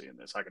rest after seeing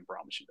this. I can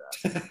promise you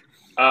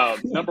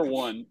that. Number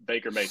 1,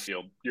 Baker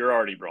Mayfield. You're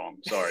already wrong.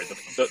 Sorry.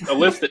 The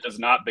list that does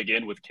not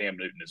begin with Cam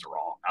Newton is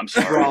wrong. I'm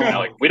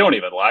sorry. We don't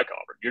even like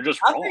Auburn. You're just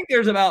wrong. I think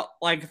there's about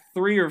like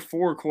 3 or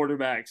 4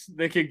 quarterbacks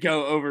that could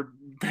go over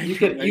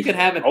Baker. You could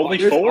have only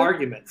 4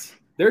 arguments.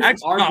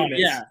 There's arguments.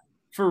 Yeah,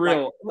 for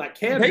real. Like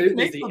Cam Newton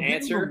is the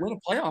answer. Win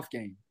a playoff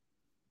game.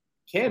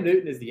 Cam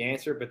Newton is the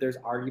answer, but there's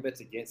arguments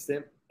against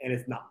him, and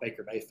it's not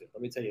Baker Mayfield.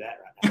 Let me tell you that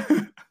right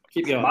now.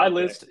 Keep going. My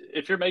list,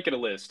 if you're making a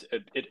list,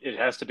 it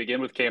has to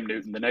begin with Cam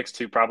Newton. The next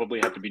 2 probably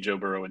have to be Joe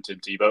Burrow and Tim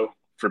Tebow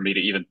for me to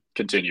even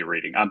continue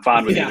reading. I'm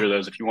fine with either of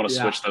those. If you want to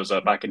switch those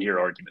up, I can hear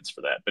arguments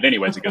for that. But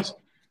anyways, it goes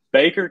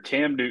Baker,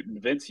 Cam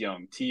Newton, Vince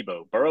Young,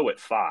 Tebow, Burrow at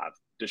 5,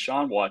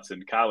 Deshaun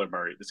Watson, Kyler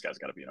Murray. This guy's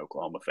got to be an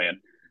Oklahoma fan.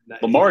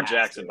 Lamar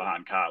Jackson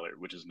behind Kyler,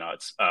 which is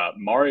nuts.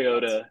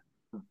 Mariota,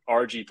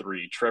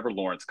 RG3, Trevor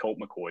Lawrence, Colt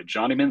McCoy,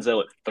 Johnny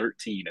Manziel at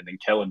 13, and then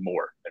Kellen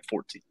Moore at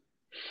 14.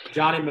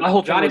 Johnny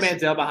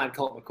Manziel behind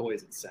Colt McCoy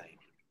is insane.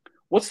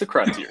 What's the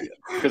criteria?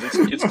 Because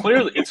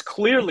it's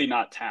clearly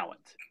not talent.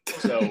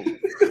 So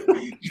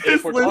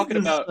if we're talking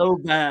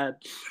about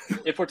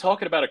if we're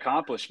talking about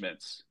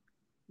accomplishments,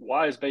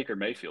 why is Baker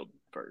Mayfield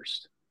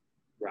first?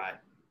 Right.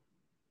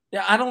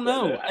 Yeah, I don't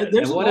know.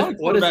 There's what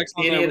has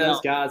any of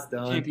those guys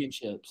done?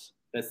 Championships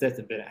that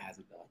Stetson Bennett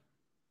hasn't done.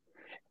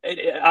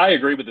 I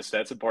agree with the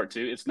Stetson part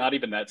too. It's not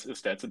even that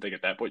Stetson thing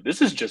at that point.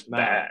 This is just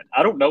bad.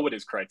 I don't know what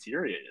his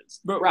criteria is.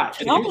 But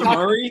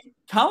Kyler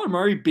Kyler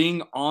Murray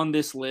being on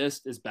this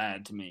list is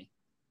bad to me.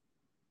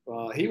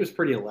 Well, he was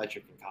pretty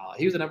electric in college.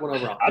 He was the number 1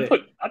 overall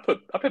pick. I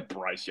put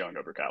Bryce Young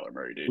over Kyler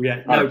Murray, dude.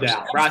 Yeah, no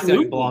doubt. Bryce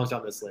Young belongs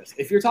on this list.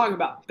 If you're talking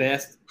about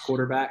best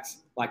quarterbacks,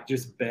 like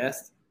just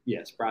best,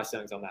 yes, Bryce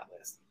Young's on that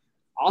list.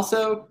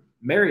 Also,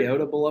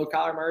 Mariota below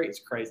Kyler Murray is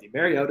crazy.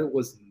 Mariota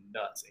was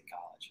nuts in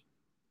college.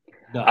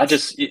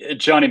 Nuts.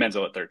 Johnny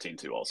Manziel at 13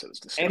 too also is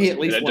disgusting. And he at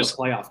least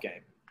won a playoff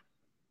game.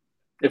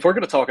 If we're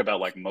going to talk about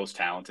like most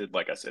talented,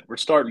 like I said, we're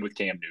starting with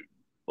Cam Newton.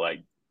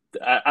 Like,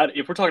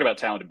 if we're talking about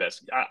talented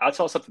best, I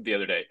saw something the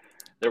other day.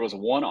 There was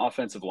one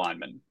offensive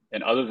lineman,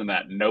 and other than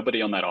that,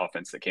 nobody on that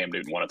offense that Cam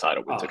Newton won a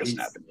title with took a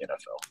snap in the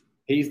NFL.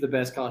 He's the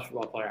best college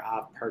football player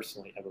I've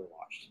personally ever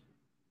watched.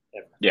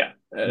 Ever. Yeah,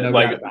 no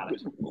doubt about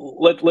it.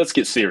 Let's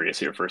get serious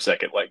here for a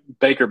second. Like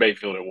Baker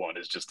Mayfield at 1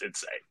 is just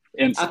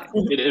insane.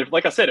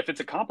 Like I said, if it's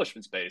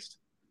accomplishments based,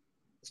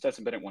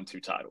 Stetson Bennett won 2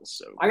 titles.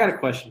 So I got a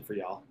question for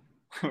y'all,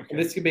 Okay. and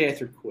this can be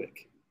answered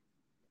quick.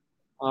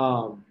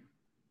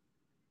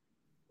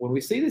 When we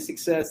see the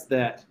success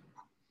that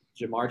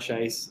Jamar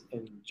Chase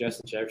and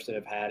Justin Jefferson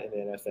have had in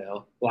the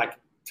NFL, like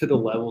to the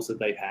levels that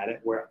they've had it,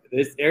 where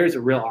there's a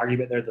real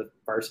argument they're the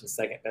first and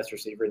second best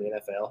receiver in the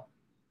NFL.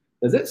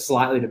 Does it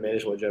slightly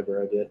diminish what Joe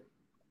Burrow did?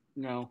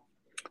 No.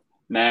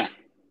 Nah.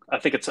 I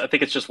think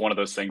it's just one of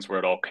those things where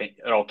it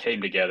all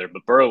came together.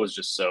 But Burrow was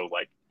just so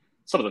like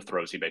some of the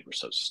throws he made were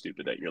so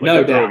stupid that you're like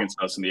no doubt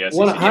against us in the SEC.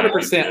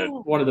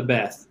 100% one of the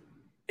best.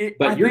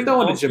 But you're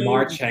throwing to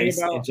Jamar Chase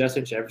and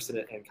Justin Jefferson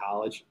in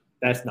college.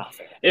 That's not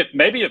fair.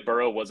 Maybe if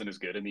Burrow wasn't as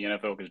good in the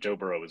NFL, because Joe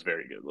Burrow was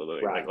very good.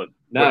 Right.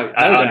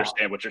 I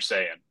understand what you're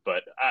saying,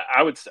 but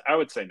I would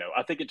say no.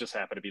 I think it just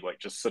happened to be like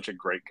just such a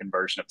great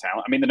conversion of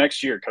talent. I mean, the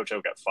next year Coach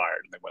O got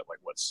fired, and they went like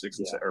 6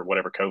 and 7, or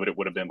whatever COVID it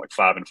would have been, like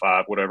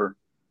 5-5, whatever.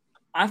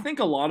 I think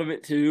a lot of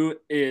it too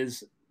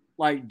is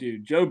like,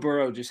 dude, Joe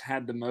Burrow just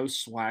had the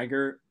most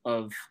swagger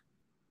of,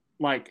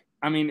 like,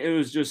 I mean, it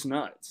was just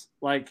nuts.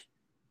 Like,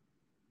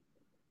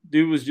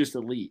 dude was just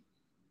elite.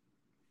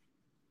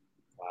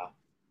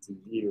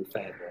 You're a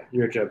fanboy.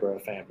 You're a Joe Burrow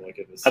fanboy.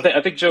 Goodness.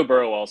 I think Joe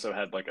Burrow also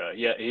had like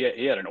he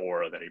had an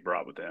aura that he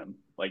brought with him.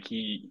 Like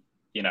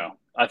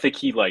I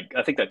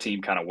think that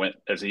team kind of went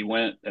as he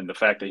went, and the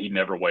fact that he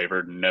never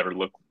wavered and never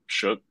looked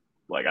shook.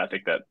 Like I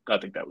think that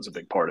was a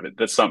big part of it.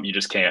 That's something you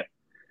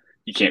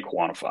can't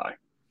quantify.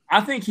 I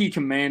think he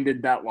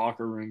commanded that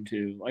locker room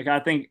too. Like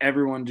I think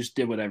everyone just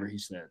did whatever he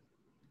said.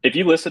 If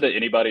you listen to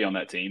anybody on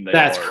that team,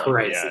 that's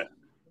crazy. Like,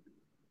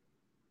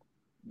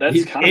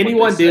 that's kind of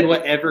anyone did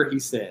whatever he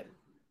said.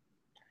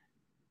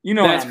 You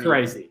know, that's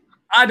crazy.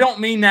 I don't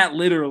mean that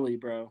literally,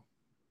 bro.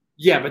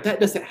 Yeah, but that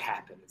doesn't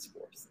happen in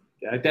sports.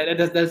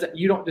 That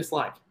you don't just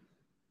like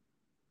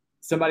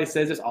somebody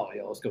says this. Oh,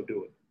 yeah, let's go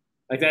do it.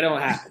 Like that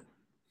don't happen.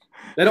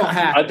 That don't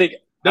happen. I think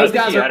those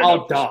guys are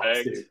all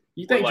dogs, dude.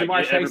 You think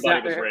Jamar Chase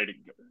out there? Ready to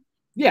go.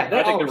 Yeah,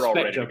 they all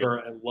respect Joe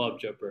Burrow and love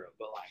Joe Burrow,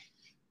 but like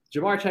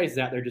Jamar Chase is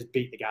out there just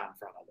beating the guy in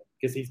front of him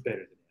because he's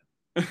better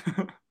than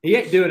him. He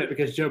ain't doing it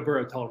because Joe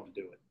Burrow told him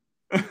to do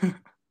it.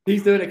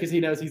 He's doing it because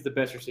he knows he's the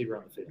best receiver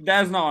on the field.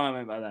 That's not what I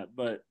meant by that,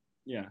 but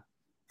yeah.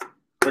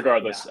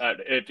 Regardless,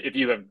 if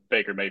you have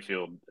Baker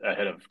Mayfield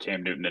ahead of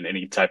Cam Newton in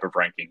any type of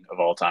ranking of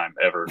all time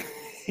ever,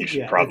 you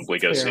should probably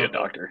go see a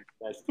doctor.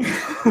 That's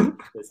terrible.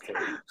 That's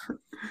terrible.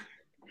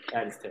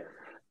 That is terrible.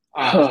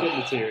 All right, let's get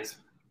into tears.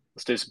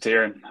 Let's do some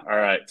tearing. All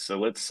right, so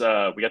let's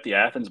we got the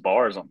Athens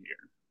bars on here,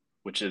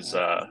 which is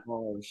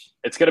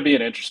it's going to be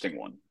an interesting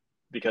one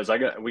because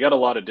we got a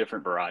lot of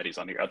different varieties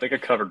on here. I think I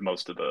covered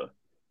most of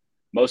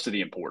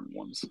the important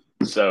ones.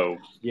 So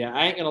yeah,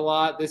 I ain't gonna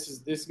lie. This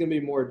is gonna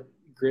be more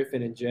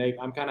Griffin and Jake.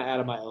 I'm kind of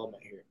out of my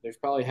element here. There's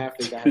probably half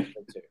these I haven't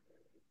been to.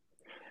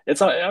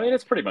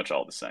 It's pretty much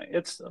all the same.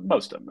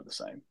 Most of them are the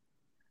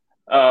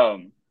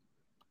same.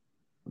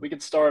 We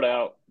could start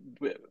out.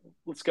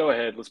 Let's go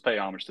ahead. Let's pay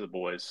homage to the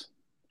boys.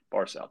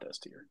 Bar South S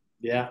tier.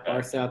 Yeah,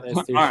 Bar South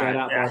S tier. Shout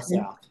out Bar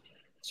South.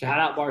 Shout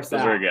out Bar South.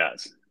 Those are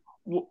guys.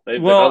 They've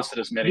hosted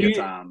us many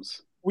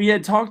times. We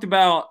had talked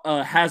about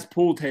has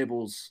pool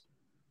tables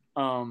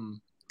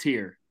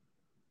tier.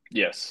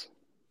 Yes.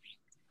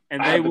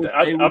 And I'm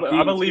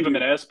going to leave them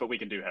in S, but we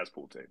can do has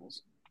pool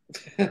tables.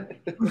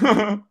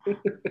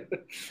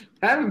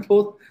 Having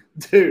pool –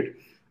 dude,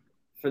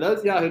 for those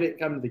of y'all who didn't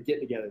come to the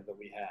get-together that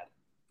we had,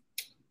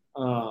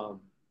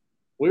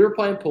 we were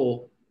playing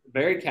pool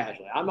very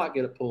casually. I'm not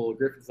good at pool.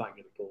 Griffin's not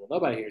good at pool.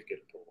 Nobody here is good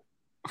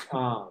at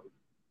pool.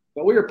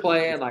 But we were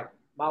playing, like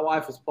my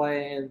wife was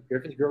playing,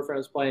 Griffin's girlfriend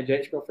was playing,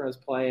 Jake's girlfriend was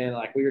playing.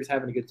 Like we were just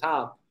having a good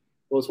time.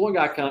 Well, this one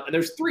guy comes, and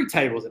there's 3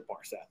 tables at Bar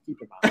South.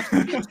 Keep in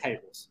mind, 3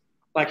 tables.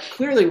 Like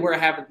clearly, we're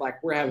having fun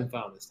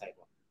on this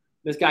table.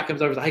 This guy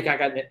comes over, and is like,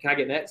 "Hey, can I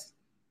get next?"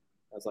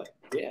 I was like,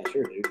 "Yeah,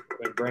 sure,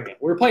 dude. Bring it."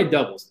 We were playing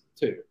doubles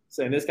too,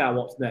 saying this guy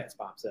wants next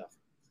by himself.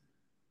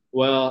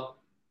 Well,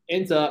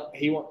 ends up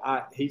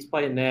he's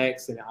playing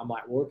next, and I'm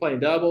like, well, "We're playing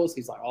doubles."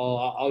 He's like, "Oh,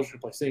 I was just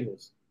gonna play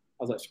singles."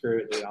 I was like, "Screw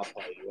it, dude. I'll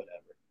play you, whatever."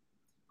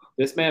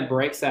 This man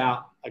breaks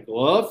out a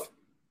glove.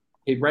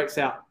 He breaks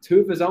out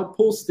 2 of his own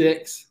pool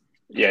sticks.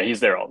 Yeah, he's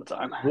there all the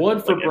time. One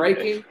for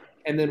breaking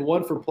and then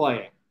one for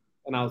playing.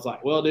 And I was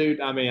like, well, dude,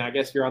 I mean, I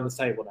guess you're on this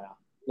table now.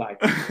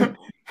 Like,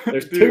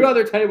 there's two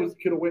other tables you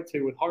could have went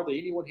to with hardly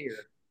anyone here,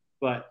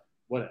 but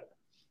whatever.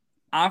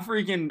 I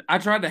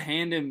tried to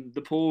hand him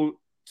the pool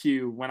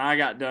cue when I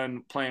got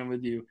done playing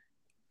with you,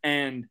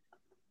 and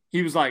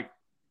he was like,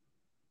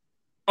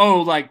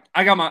 "Oh, like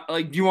I got my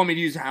like. Do you want me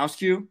to use the house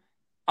cue?"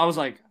 I was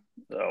like,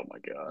 "Oh my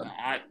god,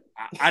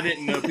 I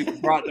didn't know people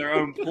brought their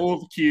own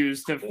pool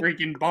cues to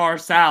freaking Bar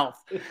South."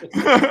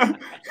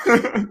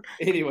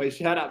 Anyway,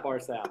 shout out Bar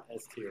South.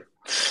 S tier.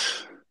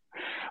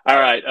 All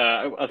right,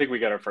 I think we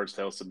got our first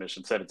hell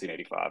submission.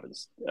 1785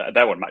 is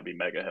that one might be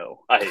mega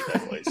hell. I hate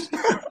that place.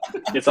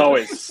 It's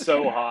always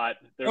so hot.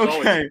 There's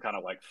always some kind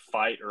of like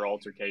fight or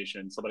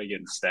altercation, somebody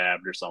getting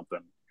stabbed or something.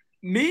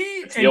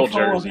 It's the old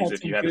jerseys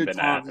if you haven't been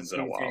to Athens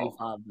in a while.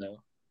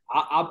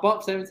 I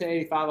bumped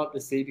 1785 up to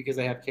C because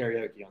they have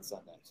karaoke on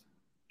Sundays.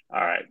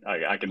 All right,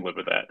 I can live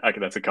with that.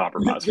 That's a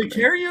compromise. The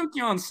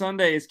karaoke on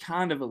Sunday is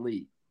kind of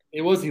elite.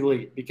 It was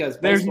elite because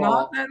there's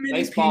not that many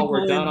baseball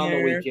people were done on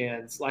the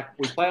weekends. Like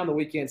we play on the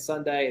weekend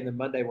Sunday and then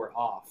Monday we're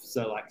off.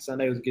 So like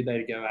Sunday was a good day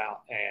to go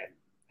out and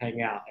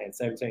hang out. And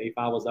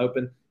 1785 was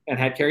open and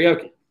had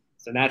karaoke.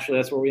 So naturally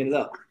that's where we ended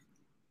up.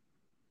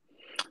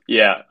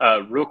 Yeah,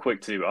 real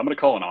quick too. I'm going to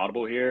call an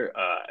audible here.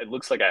 It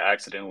looks like I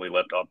accidentally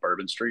left off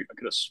Bourbon Street. I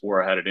could have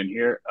swore I had it in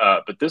here.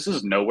 But this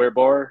is Nowhere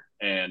Bar,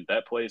 and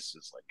that place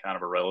is like kind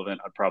of irrelevant.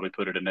 I'd probably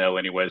put it in L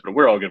anyways, but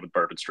we're all good with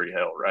Bourbon Street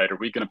Hell, right? Are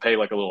we going to pay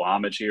like a little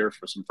homage here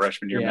for some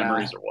freshman year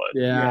memories or what?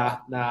 Yeah,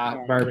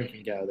 nah, Bourbon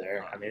can go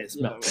there. I mean, it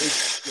smelled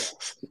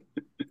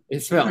it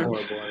smelled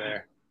horrible in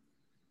there.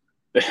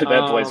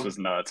 That place was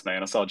nuts,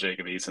 man. I saw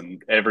Jacob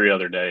Eason every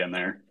other day in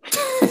there.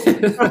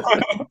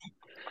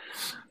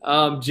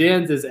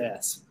 Jen's is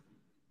S.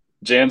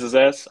 Jen's is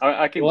S.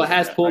 I can. Well, it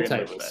has pool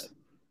tables.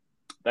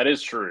 That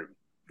is true.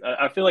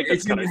 I feel like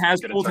it's going to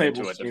has pool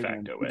tables into a de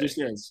facto way. It just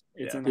is.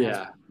 It's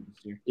yeah,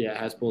 it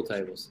has pool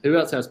tables. Who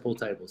else has pool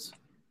tables?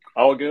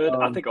 All Good.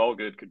 I think All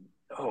Good could.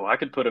 Oh, I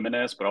could put them in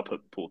S, but I'll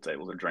put pool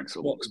tables. Their drinks are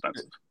a little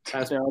expensive.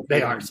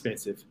 They are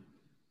expensive.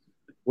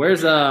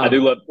 Where's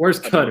Where's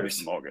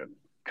Cutters? All Good.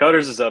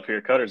 Cutters is up here.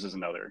 Cutters is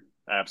another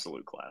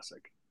absolute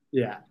classic.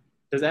 Yeah.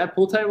 Does it have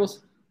pool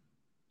tables?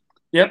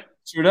 Yep,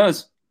 sure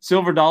does.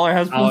 Silver Dollar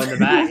has pool tables. In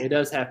the back, it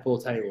does have pool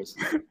tables.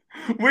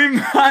 We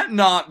might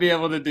not be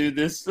able to do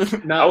this.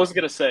 No, I was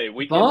going to say,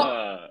 we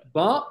can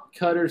bump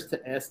Cutters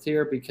to S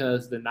tier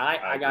because the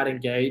night I got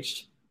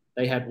engaged,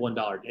 they had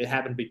 $1. It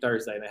happened to be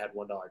Thursday, and they had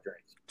 $1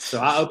 drinks.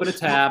 So I opened a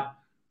tab.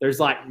 There's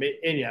like,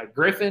 and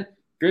Griffin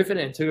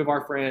and two of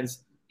our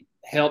friends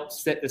helped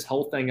set this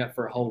whole thing up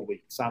for a whole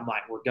week. So I'm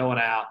like, we're going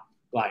out,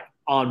 like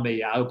on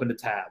me. I opened a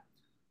tab.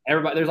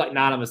 Everybody, there's like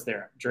 9 of us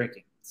there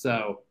drinking.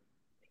 So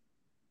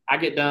I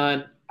get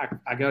done.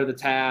 I go to the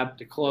tab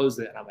to close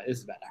it, and I'm like, this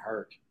is about to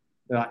hurt.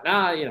 They're like,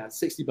 nah,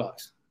 $60.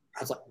 I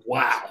was like,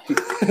 wow.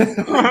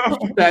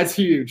 That's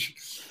huge.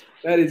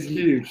 That is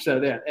huge. So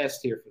that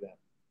S tier for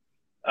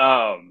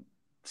them.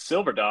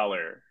 Silver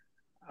Dollar,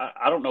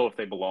 I don't know if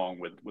they belong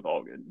with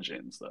All Good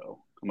Gins, though.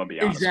 I'm gonna be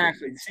honest.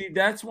 Exactly. See,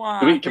 that's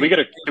why. Can we get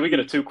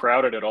a too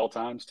crowded at all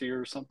times tier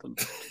or something?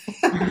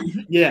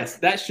 Yes,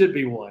 that should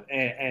be one.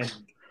 And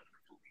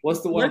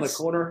what's the one in the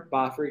corner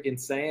by freaking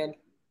Sand?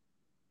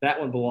 That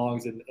one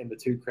belongs in the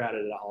too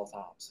crowded at all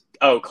times.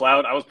 Oh,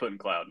 Cloud. I was putting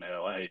Cloud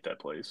now. I hate that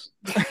place.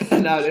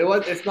 No,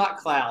 it's not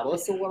Cloud.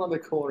 What's the one on the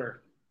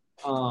corner?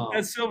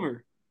 That's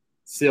Silver.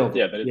 Silver.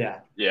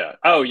 Yeah.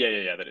 Oh,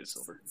 yeah. That is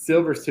Silver.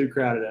 Silver's too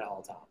crowded at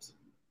all times.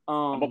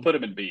 I'm gonna put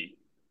him in B.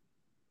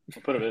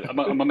 I'm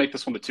gonna make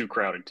this one the too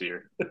crowded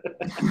tier.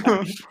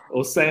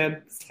 Well,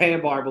 Sand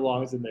Bar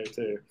belongs in there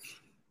too.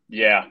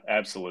 Yeah,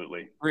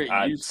 absolutely.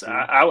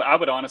 I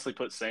would honestly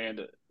put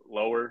Sand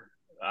lower.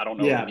 I don't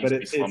know if it needs to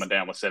be slumming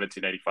down with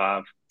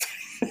 1785.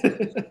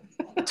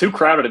 Too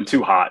crowded and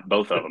too hot,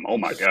 both of them. Oh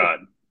my God.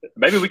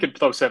 Maybe we could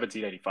throw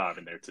 1785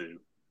 in there too.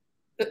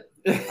 I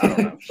don't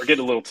know. We're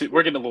getting a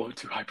little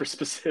too hyper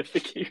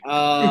specific here.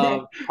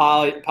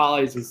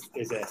 Polly's is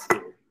S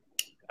tier.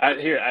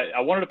 I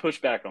wanted to push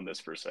back on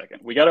this for a second.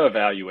 We got to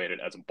evaluate it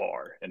as a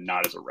bar and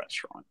not as a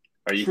restaurant.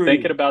 Are you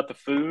thinking about the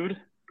food?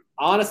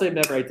 Honestly, I've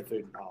never ate the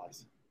food in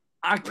Polly's.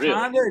 I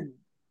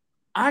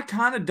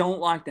kind of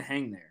don't like to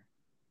hang there.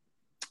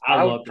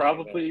 I would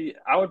probably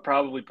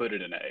put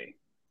it in A,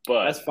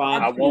 but that's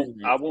fine. I won't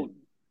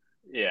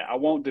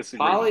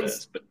disagree with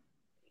this. But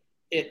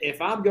if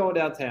I'm going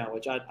downtown,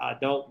 which I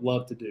don't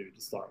love to do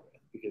to start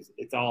with because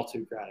it's all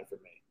too crowded for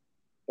me,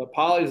 but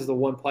Polly's is the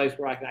one place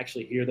where I can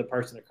actually hear the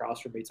person across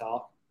from me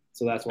talk.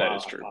 So that's why I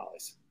like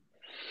Polly's.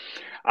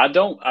 I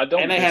don't.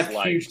 And they have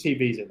huge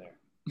TVs in there.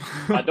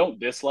 I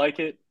don't dislike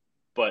it,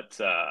 but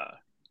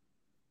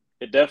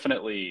it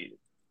definitely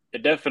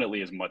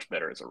is much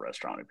better as a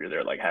restaurant if you're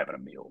there like having a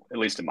meal, at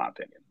least in my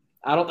opinion.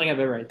 I don't think I've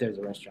ever ate there as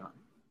a restaurant.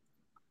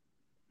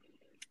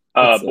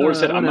 Boar's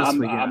Head,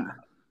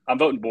 I'm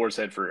voting Boar's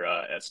Head for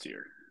S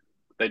tier.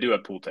 They do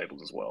have pool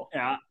tables as well.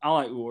 Yeah, I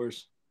like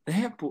Boar's. They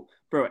have pool.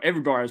 Bro,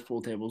 every bar has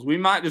pool tables. We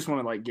might just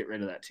want to get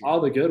rid of that too. All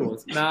the good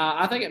ones. Nah,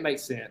 I think it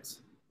makes sense.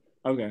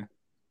 Okay.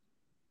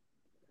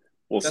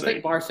 We'll see. I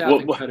think Bar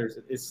South and Cutters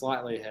is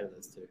slightly ahead of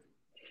this too.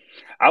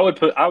 I would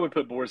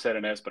put Boar's Head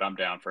in S, but I'm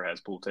down for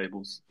has pool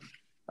tables.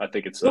 I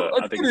think it's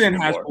I think it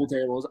has pool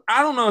tables.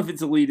 I don't know if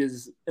it's elite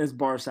as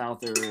Bar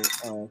South or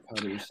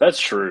Cutters. That's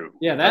true.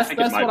 Yeah, that's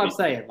what I'm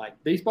saying. Like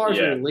these bars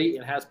are elite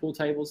and has pool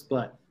tables,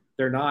 but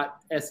they're not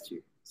S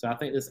tier. So I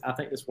think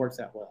this works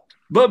out well.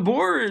 But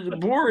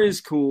Boar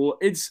is cool.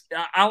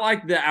 I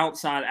like the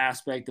outside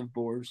aspect of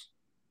Boars.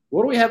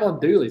 What do we have on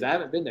Dooley's? I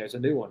haven't been there. It's a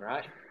new one,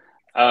 right?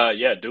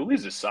 Yeah,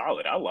 Dooley's is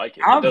solid. I like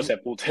it. It does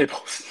have pool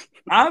tables.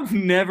 I've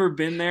never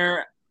been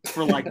there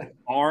for like the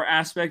bar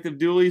aspect of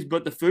Dooley's,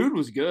 but the food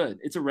was good.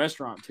 It's a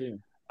restaurant too.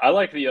 I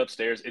like the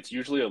upstairs. It's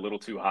usually a little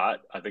too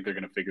hot. I think they're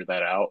going to figure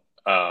that out.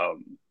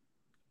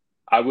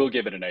 I will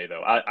give it an A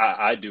though.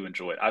 I do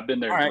enjoy it. I've been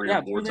there 3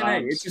 or 4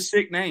 times. It's a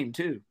sick name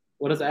too.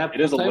 What does it have?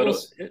 It is a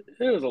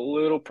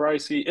little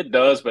pricey. It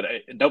does, but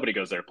nobody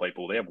goes there to play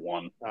pool. They have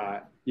one.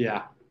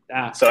 Yeah.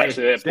 So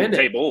actually, they have pool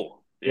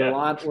table.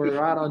 Yeah, we're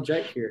right on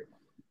Jake here.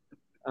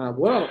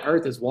 What on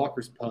earth is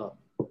Walker's Pub?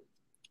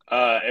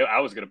 I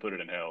was going to put it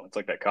in hell. It's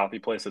like that coffee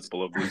place that's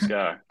below Blue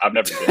Sky. I've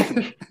never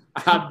been.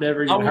 I've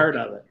never even heard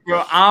of it.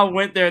 Bro, I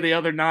went there the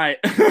other night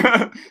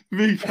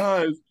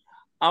because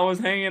I was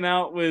hanging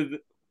out with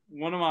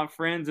one of my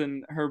friends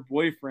and her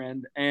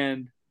boyfriend,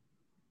 and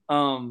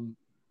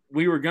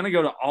we were going to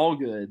go to All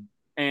Good,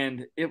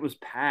 and it was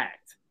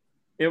packed.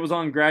 It was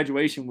on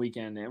graduation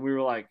weekend, and we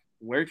were like,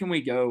 where can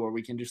we go where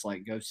we can just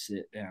like go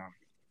sit down?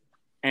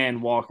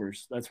 And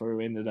Walker's. That's where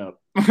we ended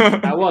up.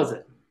 How was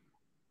it?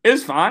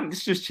 It's fine.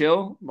 It's just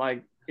chill.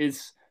 Like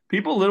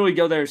people literally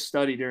go there to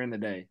study during the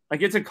day.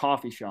 Like it's a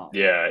coffee shop.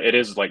 Yeah, it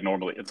is like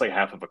normally. It's like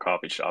half of a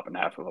coffee shop and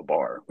half of a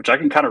bar, which I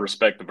can kind of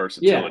respect the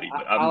versatility.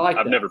 Yeah, but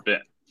I've never been.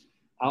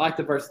 I like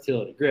the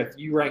versatility. Griff,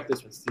 you rank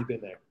this one since you've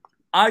been there.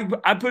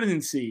 I put it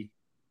in C.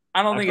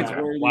 I don't think it's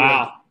worthy.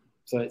 Wow.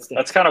 So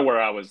that's kind of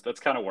where I was. That's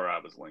kind of where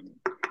I was leaning.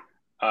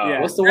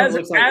 What's the one that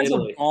looks like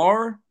Italy?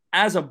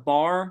 As a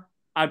bar,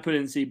 I'd put it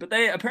in C. But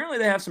they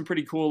have some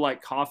pretty cool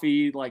like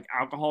coffee, like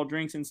alcohol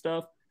drinks and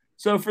stuff.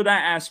 So for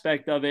that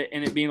aspect of it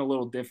and it being a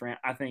little different,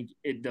 I think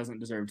it doesn't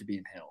deserve to be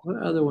in hell. What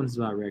other ones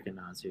do I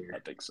recognize here? I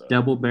think so.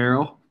 Double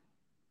Barrel.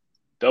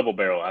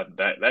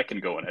 That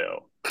can go in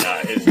hell.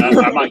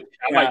 I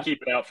might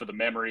keep it out for the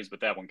memories,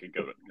 but that one can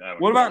go.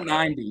 What about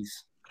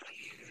 90s?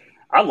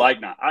 I like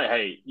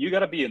hey, you got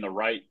to be in the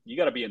right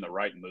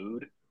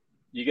mood.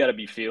 You got to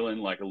be feeling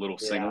like a little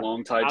sing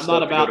along type. I'm stuff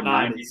not about to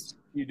 90s.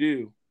 You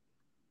do.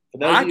 For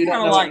those of you who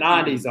don't know what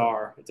 90s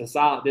are, it's a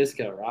silent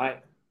disco,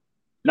 right?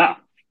 No.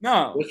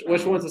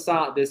 Which one's a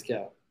silent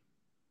disco?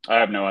 I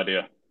have no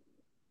idea.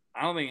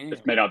 I don't think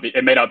it may not be.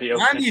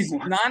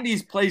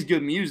 90s plays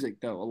good music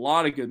though. A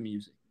lot of good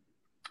music.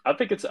 I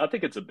think it's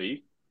a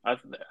B. I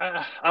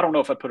don't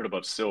know if I put it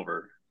above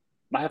silver.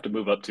 Might have to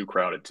move up too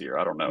crowded tier.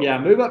 I don't know. Yeah,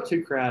 move up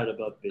too crowded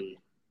above B.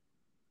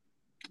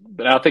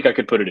 But I think I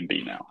could put it in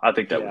B now. I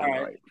think that would be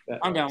right.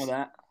 I'm down with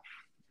that.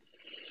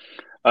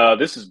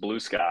 This is Blue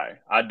Sky.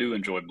 I do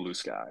enjoy Blue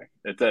Sky.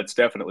 That's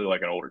definitely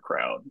like an older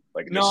crowd.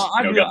 Like I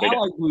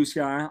like Blue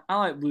Sky. I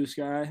like Blue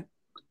Sky.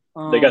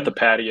 They got the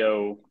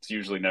patio. It's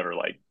usually never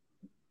like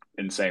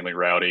insanely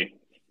rowdy.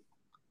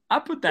 I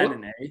put that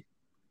in A.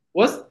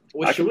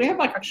 Should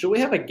we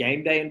have a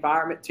game day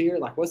environment tier?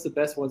 Like, what's the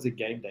best ones in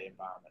game day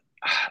environment?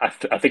 I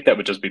think that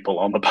would just be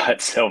Paloma by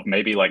itself.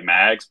 Maybe like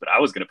Mags, but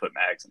I was going to put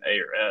Mags in A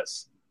or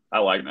S. I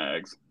like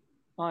Mags.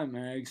 I like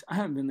Mags. I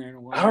haven't been there in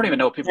a while. I don't even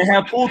know if people. They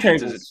have pool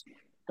tables,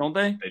 don't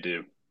they? They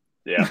do.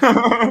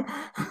 Yeah.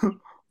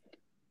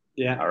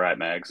 Yeah. All right,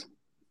 Mags.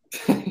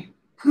 I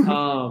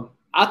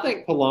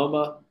think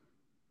Paloma.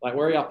 Like,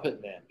 where are y'all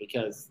putting that?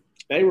 Because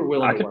they were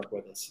willing to work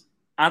with us.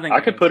 I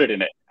could put it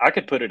in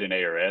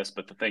A or S,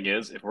 but the thing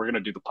is, if we're going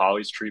to do the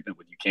Polly's treatment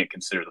when you can't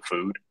consider the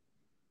food,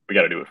 we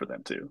got to do it for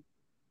them too.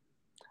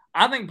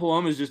 I think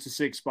Paloma is just a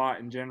sick spot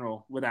in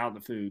general without the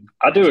food.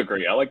 I do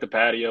agree. I like the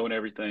patio and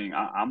everything.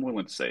 I'm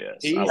willing to say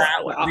yes.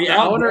 The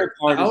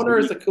owner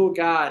is a cool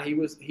guy. He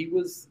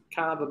was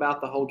kind of about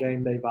the whole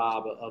game day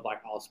vibe of like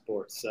all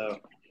sports.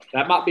 So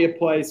that might be a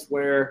place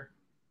where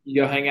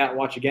you go hang out and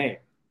watch a game.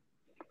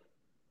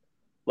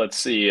 Let's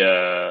see.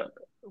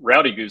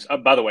 Rowdy Goose.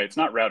 By the way, it's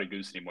not Rowdy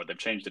Goose anymore. They've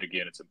changed it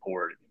again. It's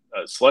imported.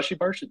 Slushy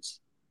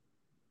Merchants.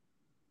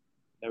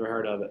 Never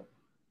heard of it.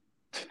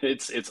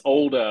 It's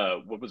old.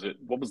 What was it?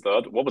 What was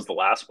the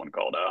last one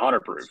called?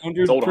 100 Proof.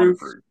 It's old 100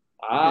 Proof.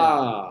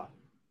 I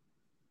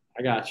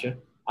got you.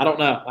 I don't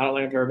know. I don't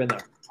think I've ever been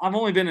there.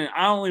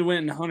 I only went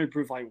in 100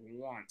 Proof like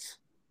once.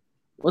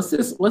 What's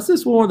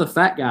this one with the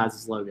fat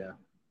guys' logo?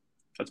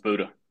 That's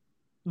Buddha.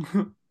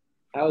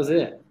 How is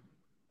it?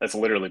 That's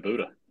literally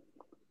Buddha.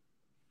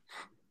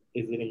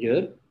 Is it any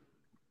good?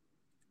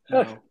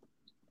 No.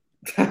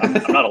 I'm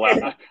not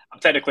allowed. I'm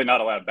technically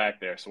not allowed back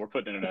there, so we're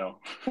putting it in an L.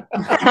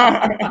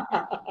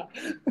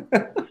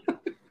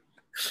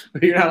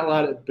 You're not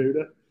allowed at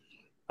Buddha?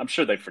 I'm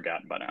sure they've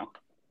forgotten by now.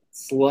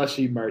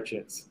 Slushy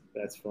Merchants.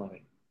 That's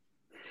funny.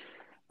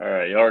 All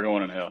right, y'all are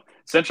going in hell.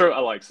 Centro, I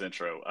like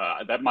Centro.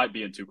 That might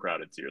be in too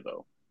crowded tier,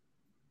 though.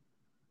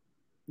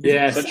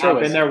 Yes, I've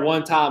been there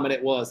one time, and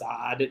it was.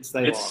 I didn't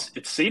stay long.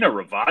 It's seen a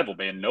revival,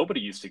 man. Nobody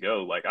used to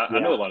go. Like I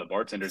know a lot of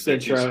bartenders there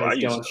too, so I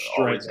used to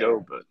always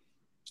go. But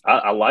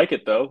I like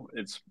it though.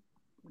 It's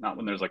not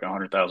when there's like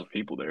 100,000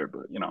 people there,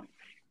 but you know.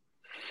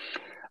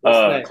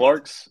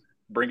 Clark's,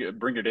 bring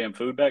your damn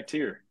food back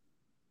here.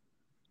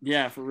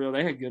 Yeah, for real.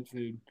 They had good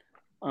food.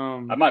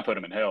 I might put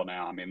them in hell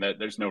now. I mean,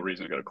 there's no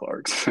reason to go to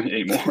Clark's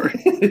anymore.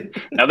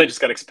 Now they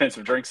just got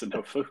expensive drinks and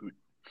no food.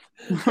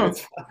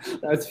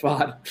 That's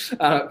fine.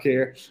 I don't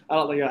care. I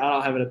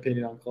don't have an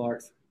opinion on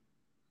Clark's.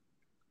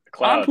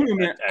 Cloud, I'd put them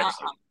in.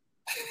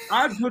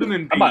 I'd put them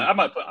in B. I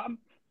might put.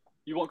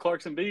 You want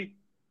Clark's in B?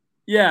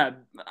 Yeah,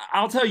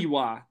 I'll tell you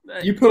why.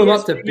 You put them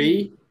up to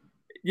B?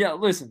 Yeah,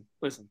 listen.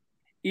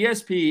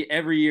 ESP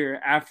every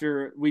year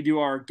after we do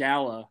our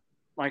gala,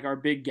 like our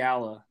big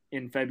gala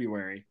in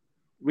February,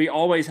 we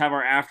always have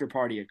our after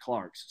party at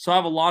Clark's. So I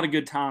have a lot of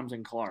good times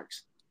in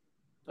Clark's.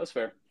 That's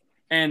fair.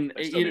 And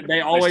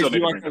they always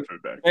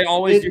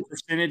do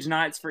percentage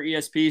nights for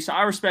ESP, so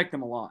I respect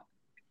them a lot.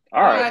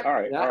 All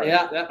right.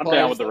 Yeah, I'm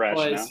down with the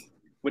rationale.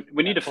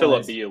 We need to fill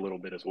up B a little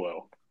bit as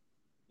well.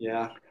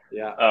 Yeah.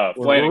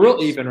 We're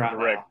real even right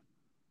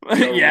now.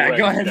 Yeah,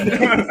 go ahead.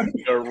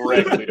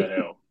 Directly to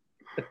hell.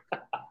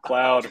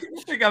 Cloud. I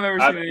don't think I've ever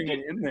seen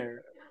anything in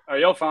there. Are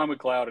y'all fine with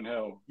Cloud and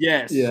hell?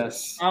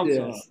 Yes.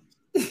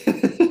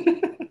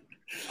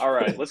 All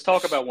right, let's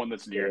talk about one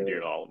that's near and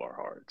dear to all of our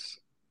hearts.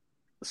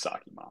 The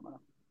Saki Mama.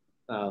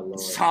 Oh, Lord.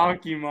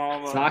 Saki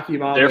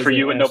Mama. There for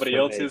you and nobody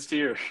else's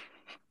tier.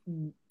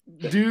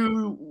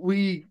 Do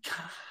we?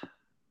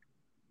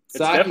 It's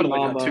definitely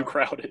not too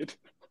crowded.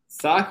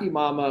 Saki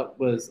Mama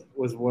was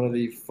one of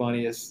the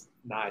funniest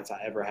nights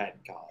I ever had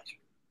in college.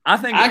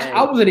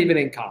 I wasn't even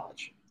in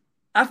college.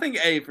 I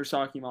think A for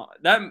Saki Mama.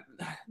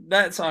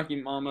 That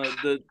Saki Mama.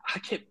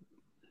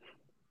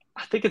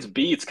 I think it's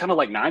B. It's kind of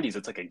like 90s.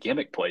 It's like a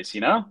gimmick place,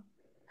 you know?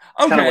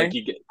 Okay, like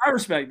I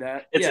respect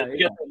that.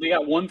 They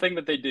got one thing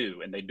that they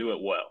do, and they do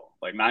it well.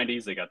 Like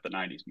 90s, they got the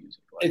 90s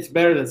music. Like, it's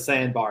better than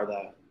Sandbar,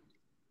 though.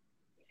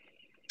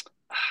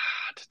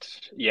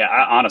 Yeah,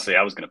 honestly,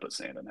 I was going to put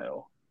Sand in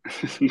hell.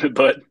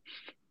 But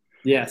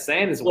yeah,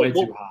 Sand is way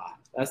too high.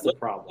 That's the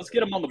problem. Let's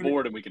get them on the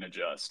board, and we can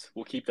adjust.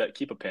 We'll keep a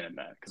pin in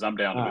that, because I'm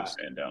down to move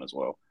Sand down as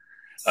well.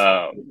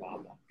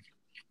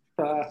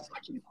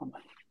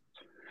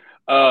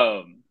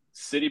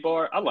 City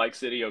Bar, I like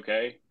City,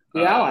 okay.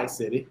 Yeah, I like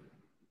City.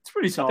 It's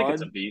pretty solid. I think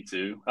it's a B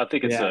too. I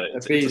think it's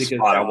a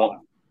spot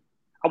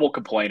I won't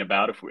complain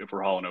about if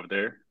we're hauling over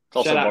there.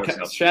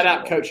 It's shout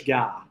out Coach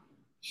Guy.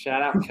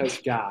 Shout out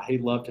Coach Guy. He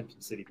loved him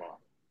from City Bar.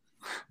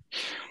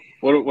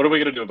 What are we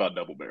gonna do about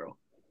Double Barrel?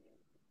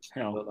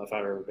 Hell. I don't know if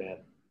I've ever been.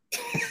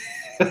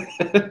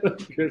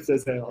 Chris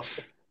says hell.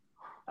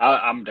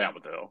 I'm down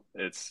with hell.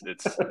 It's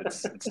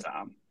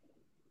time.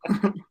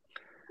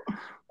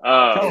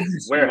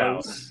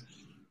 Warehouse.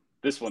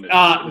 This one is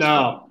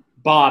no.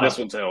 Bottom. This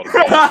one's held.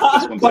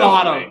 This one's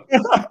bottom.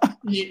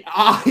 You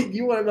want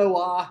to know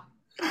why?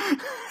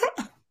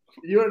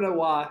 You want to know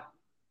why?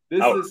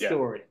 This is a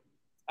story.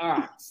 All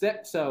right.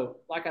 So,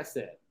 like I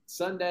said,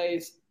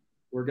 Sundays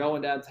we're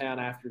going downtown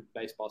after the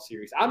baseball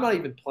series. I'm not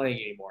even playing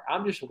anymore.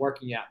 I'm just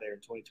working out there in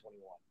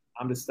 2021.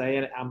 I'm just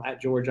staying. I'm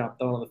at Georgia. I'm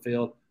throwing on the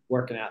field,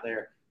 working out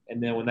there,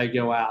 and then when they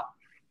go out,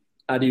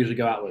 I'd usually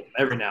go out with them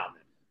every now and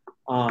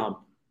then.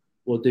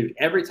 Well, dude,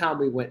 every time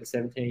we went to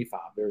 1785,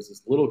 there was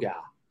this little guy.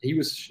 He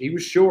was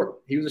short.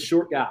 He was a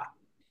short guy,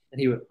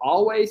 and he would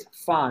always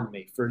find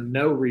me for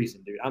no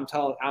reason, dude. I'm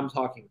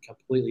talking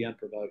completely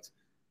unprovoked.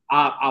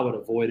 I would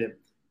avoid him.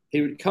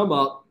 He would come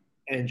up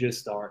and just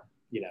start,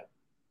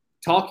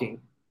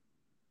 talking,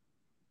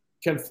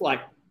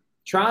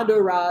 trying to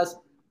arouse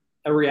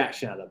a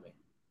reaction out of me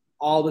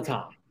all the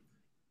time.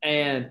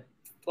 And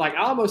I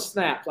almost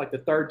snapped the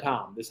third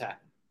time this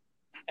happened.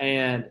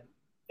 And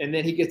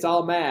then he gets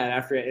all mad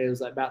after it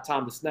was about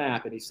time to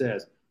snap, and he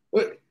says,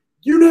 "Look,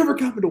 you never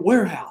come to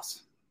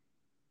Warehouse."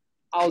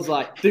 I was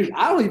like, "Dude,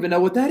 I don't even know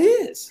what that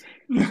is."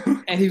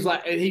 And he's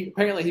like,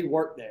 apparently he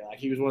worked there.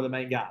 He was one of the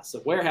main guys.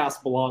 So Warehouse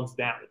belongs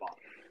down at the bottom.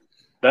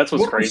 That's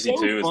what's crazy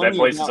too, is that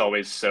place is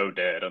always so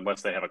dead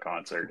unless they have a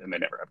concert, and they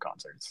never have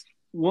concerts.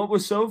 What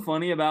was so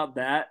funny about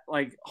that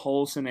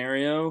whole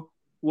scenario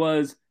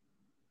was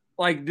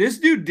this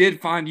dude did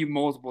find you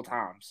multiple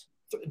times.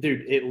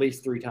 Dude, at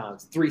least 3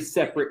 times. 3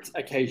 separate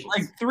occasions.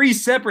 3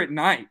 separate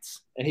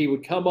nights. And he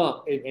would come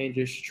up and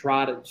just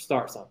try to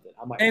start something.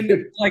 I'm like,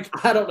 dude,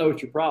 I don't know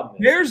what your problem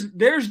is.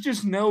 There's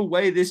just no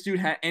way this dude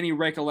had any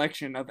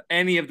recollection of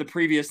any of the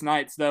previous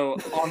nights, though,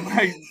 on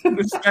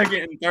the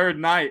second and third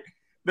night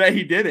that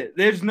he did it.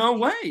 There's no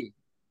way.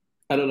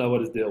 I don't know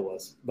what his deal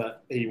was,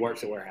 but he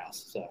works at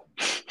Warehouse, so.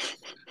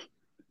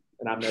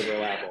 And I'm never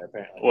allowed there,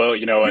 apparently. Well,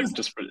 you know what?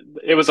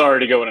 It was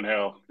already going in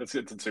hell. It's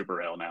in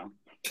super hell now.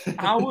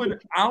 I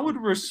would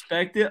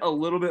respect it a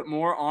little bit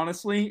more,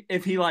 honestly,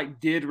 if he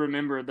did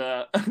remember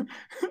the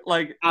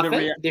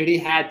dude, he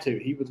had to.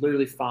 He would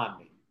literally find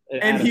me.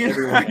 And he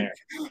there.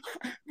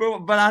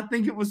 But I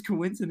think it was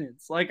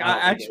coincidence. I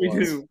actually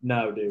do.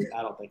 No, dude,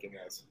 I don't think it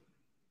was.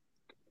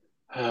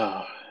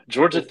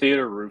 Georgia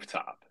Theater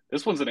Rooftop.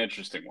 This one's an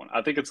interesting one.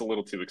 I think it's a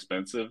little too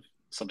expensive.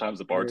 Sometimes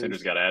the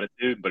bartender's got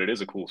attitude, but it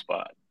is a cool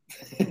spot.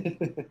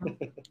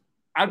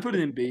 I'd put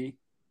it in B.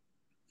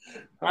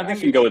 I think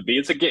you can go with B.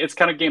 It's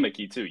kind of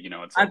gimmicky too, you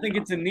know. I think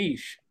it's a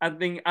niche. I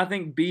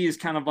think B is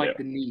kind of like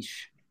the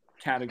niche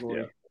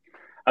category. Yeah.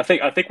 I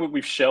think what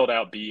we've shelled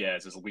out B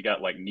as is we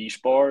got like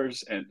niche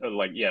bars and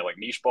like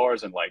niche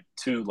bars and like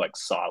two like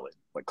solid.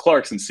 Like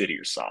Clarkson City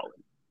are solid.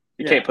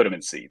 You can't put them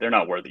in C. They're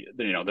not worthy.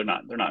 You know, they're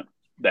not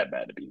that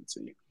bad to be in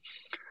C.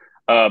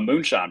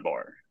 Moonshine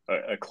Bar,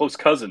 a close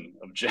cousin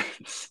of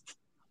Jen's.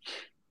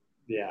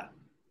 Yeah.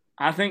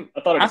 I thought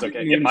it was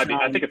okay. It might be.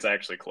 I think it's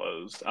actually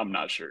closed. I'm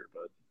not sure,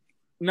 but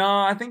no,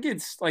 I think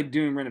it's like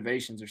doing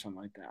renovations or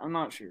something like that. I'm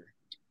not sure.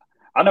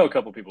 I know a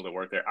couple people that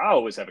work there. I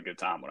always have a good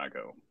time when I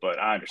go, but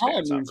I understand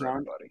it's not for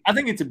everybody. I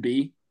think it's a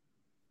B.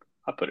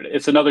 I put it.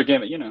 It's another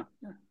gimmick, you know.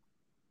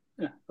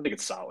 Yeah, I think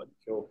it's solid.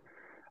 Cool.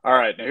 All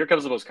right, now here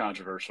comes the most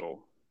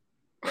controversial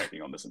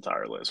ranking on this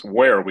entire list.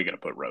 Where are we going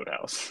to put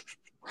Roadhouse?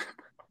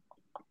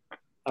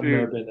 I've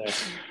never been there.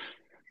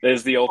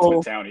 There's the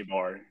ultimate townie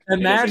bar.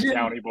 Imagine it is a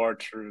townie bar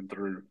true and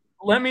through.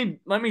 Let me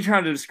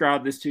try to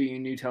describe this to you,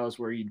 and you tell us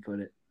where you'd put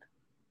it.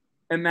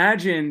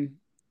 Imagine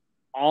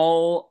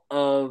all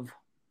of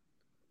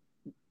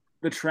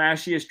the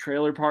trashiest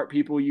trailer park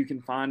people you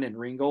can find in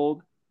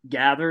Ringgold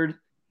gathered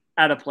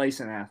at a place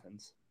in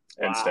Athens.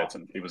 And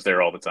Stetson. He was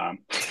there all the time.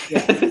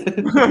 Yeah.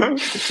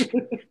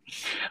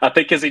 I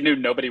think because he knew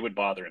nobody would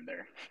bother him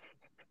there.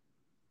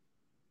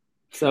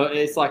 So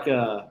it's like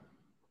a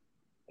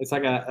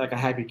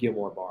Happy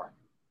Gilmore bar.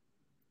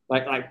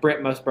 Like Brett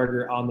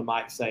Musburger on the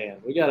mic saying,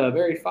 we got a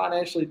very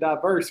financially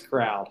diverse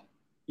crowd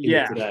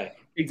here today.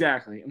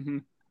 Exactly. Mm-hmm.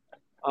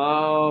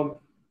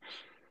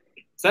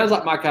 Sounds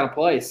like my kind of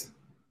place.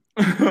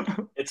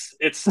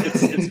 It's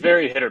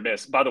very hit or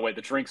miss. By the way,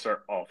 the drinks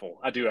are awful.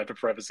 I do have to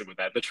preface it with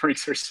that. The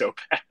drinks are so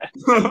bad.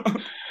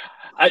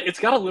 It's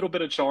got a little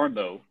bit of charm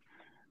though.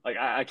 Like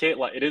I can't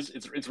like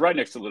it's right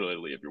next to Little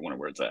Italy if you're wondering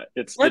where it's at.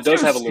 It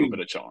does have a little bit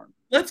of charm.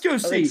 Let's go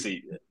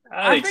see.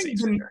 I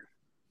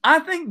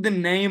think the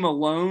name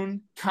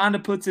alone kind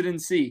of puts it in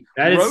C.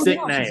 That is sick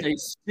name. Is a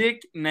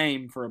sick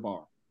name for a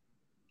bar.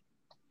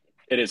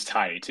 It is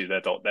tiny too.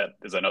 That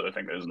is another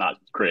thing that is not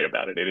great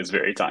about it. It is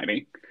very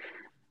tiny.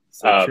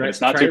 So but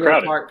it's not too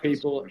crowded. Park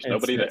people, there's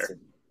nobody there.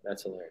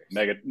 That's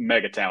hilarious.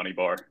 Mega townie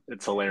bar.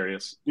 It's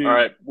hilarious. All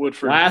right,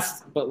 Woodford.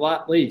 Last but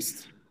not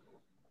least,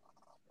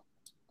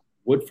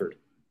 Woodford.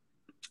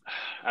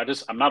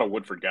 I'm not a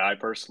Woodford guy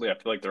personally. I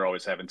feel like they're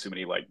always having too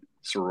many like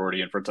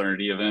sorority and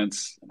fraternity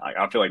events.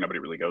 I feel like nobody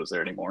really goes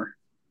there anymore.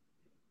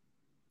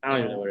 I don't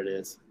even know what it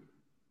is.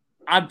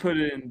 I'd put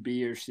it in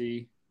B or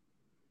C.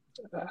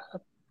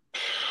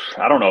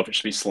 I don't know if it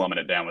should be slumming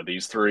it down with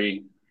these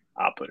three.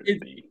 I'll put it in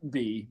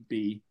B.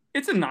 B.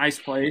 It's a nice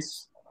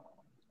place.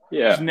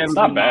 Yeah, it's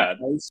not bad.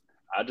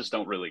 I just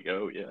don't really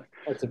go. Yeah.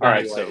 Let's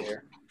evaluate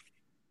here.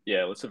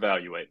 Yeah, let's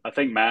evaluate. I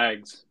think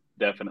Mags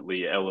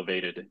definitely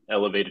elevated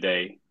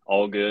A.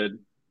 All good.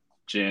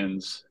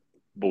 Gins,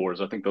 Boars.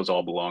 I think those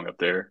all belong up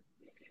there.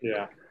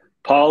 Yeah.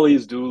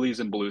 Polly's, Dooley's,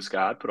 and Blue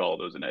Sky. I'd put all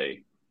those in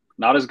A.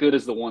 Not as good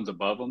as the ones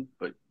above them,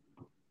 but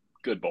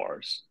good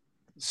bars.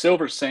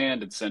 Silver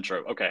Sand and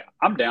Centro. Okay,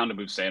 I'm down to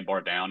move Sandbar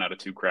down out of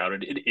too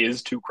crowded. It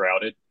is too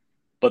crowded,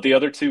 but the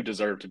other two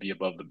deserve to be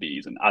above the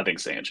B's, and I think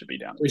Sand should be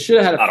down. We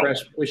should have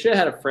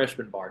had a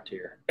freshman bar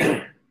tier.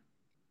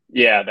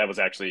 Yeah, that was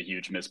actually a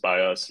huge miss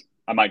by us.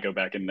 I might go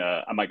back and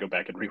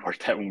rework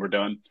that when we're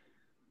done.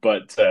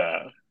 But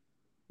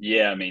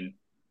yeah, I mean,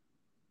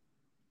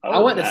 I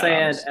went to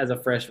Sand as a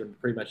freshman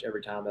pretty much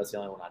every time. That's the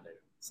only one I knew.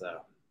 So.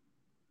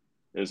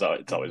 It's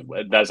always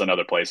that's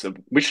another place.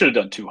 We should have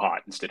done too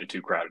hot instead of too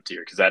crowded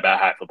tier because about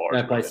half the bars.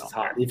 That place is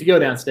hot. If you go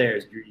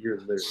downstairs, you're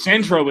literally.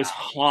 Centro is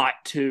hot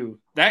too.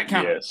 That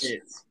kind of is.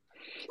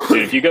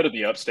 Dude, if you go to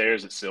the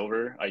upstairs at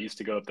Silver, I used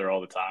to go up there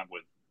all the time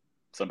with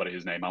somebody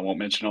whose name I won't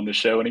mention on this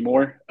show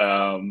anymore.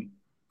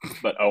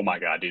 But oh my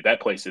god, dude, that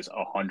place is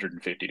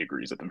 150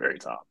 degrees at the very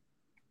top.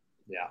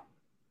 Yeah.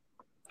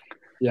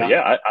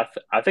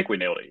 I think we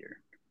nailed it here.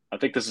 I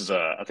think this is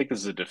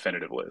a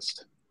definitive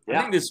list. Yeah.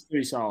 I think this is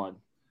pretty solid.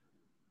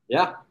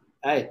 Yeah.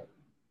 Hey,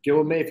 good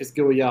with me if it's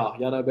good with y'all.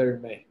 Y'all know better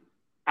than me.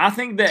 I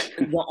think that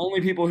the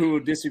only people who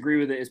would disagree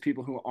with it is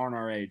people who aren't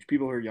our age,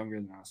 people who are younger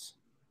than us.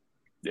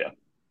 Yeah.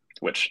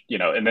 Which,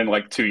 and then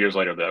like 2 years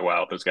later, they're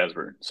wow, those guys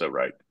were so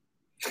right.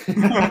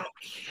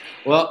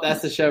 Well,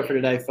 that's the show for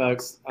today,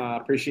 folks.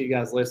 Appreciate you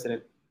guys listening.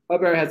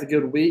 Hope everyone has a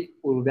good week.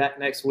 We'll be back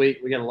next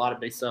week. We got a lot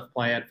of big stuff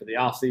planned for the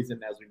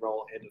offseason as we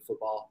roll into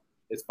football.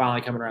 It's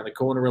finally coming around the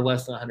corner. We're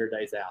less than 100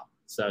 days out.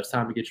 So it's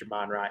time to get your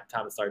mind right,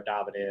 time to start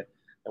diving in.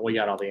 And we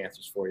got all the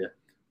answers for you.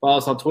 Follow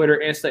us on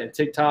Twitter, Insta, and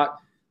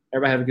TikTok.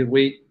 Everybody have a good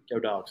week. Go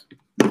Dogs.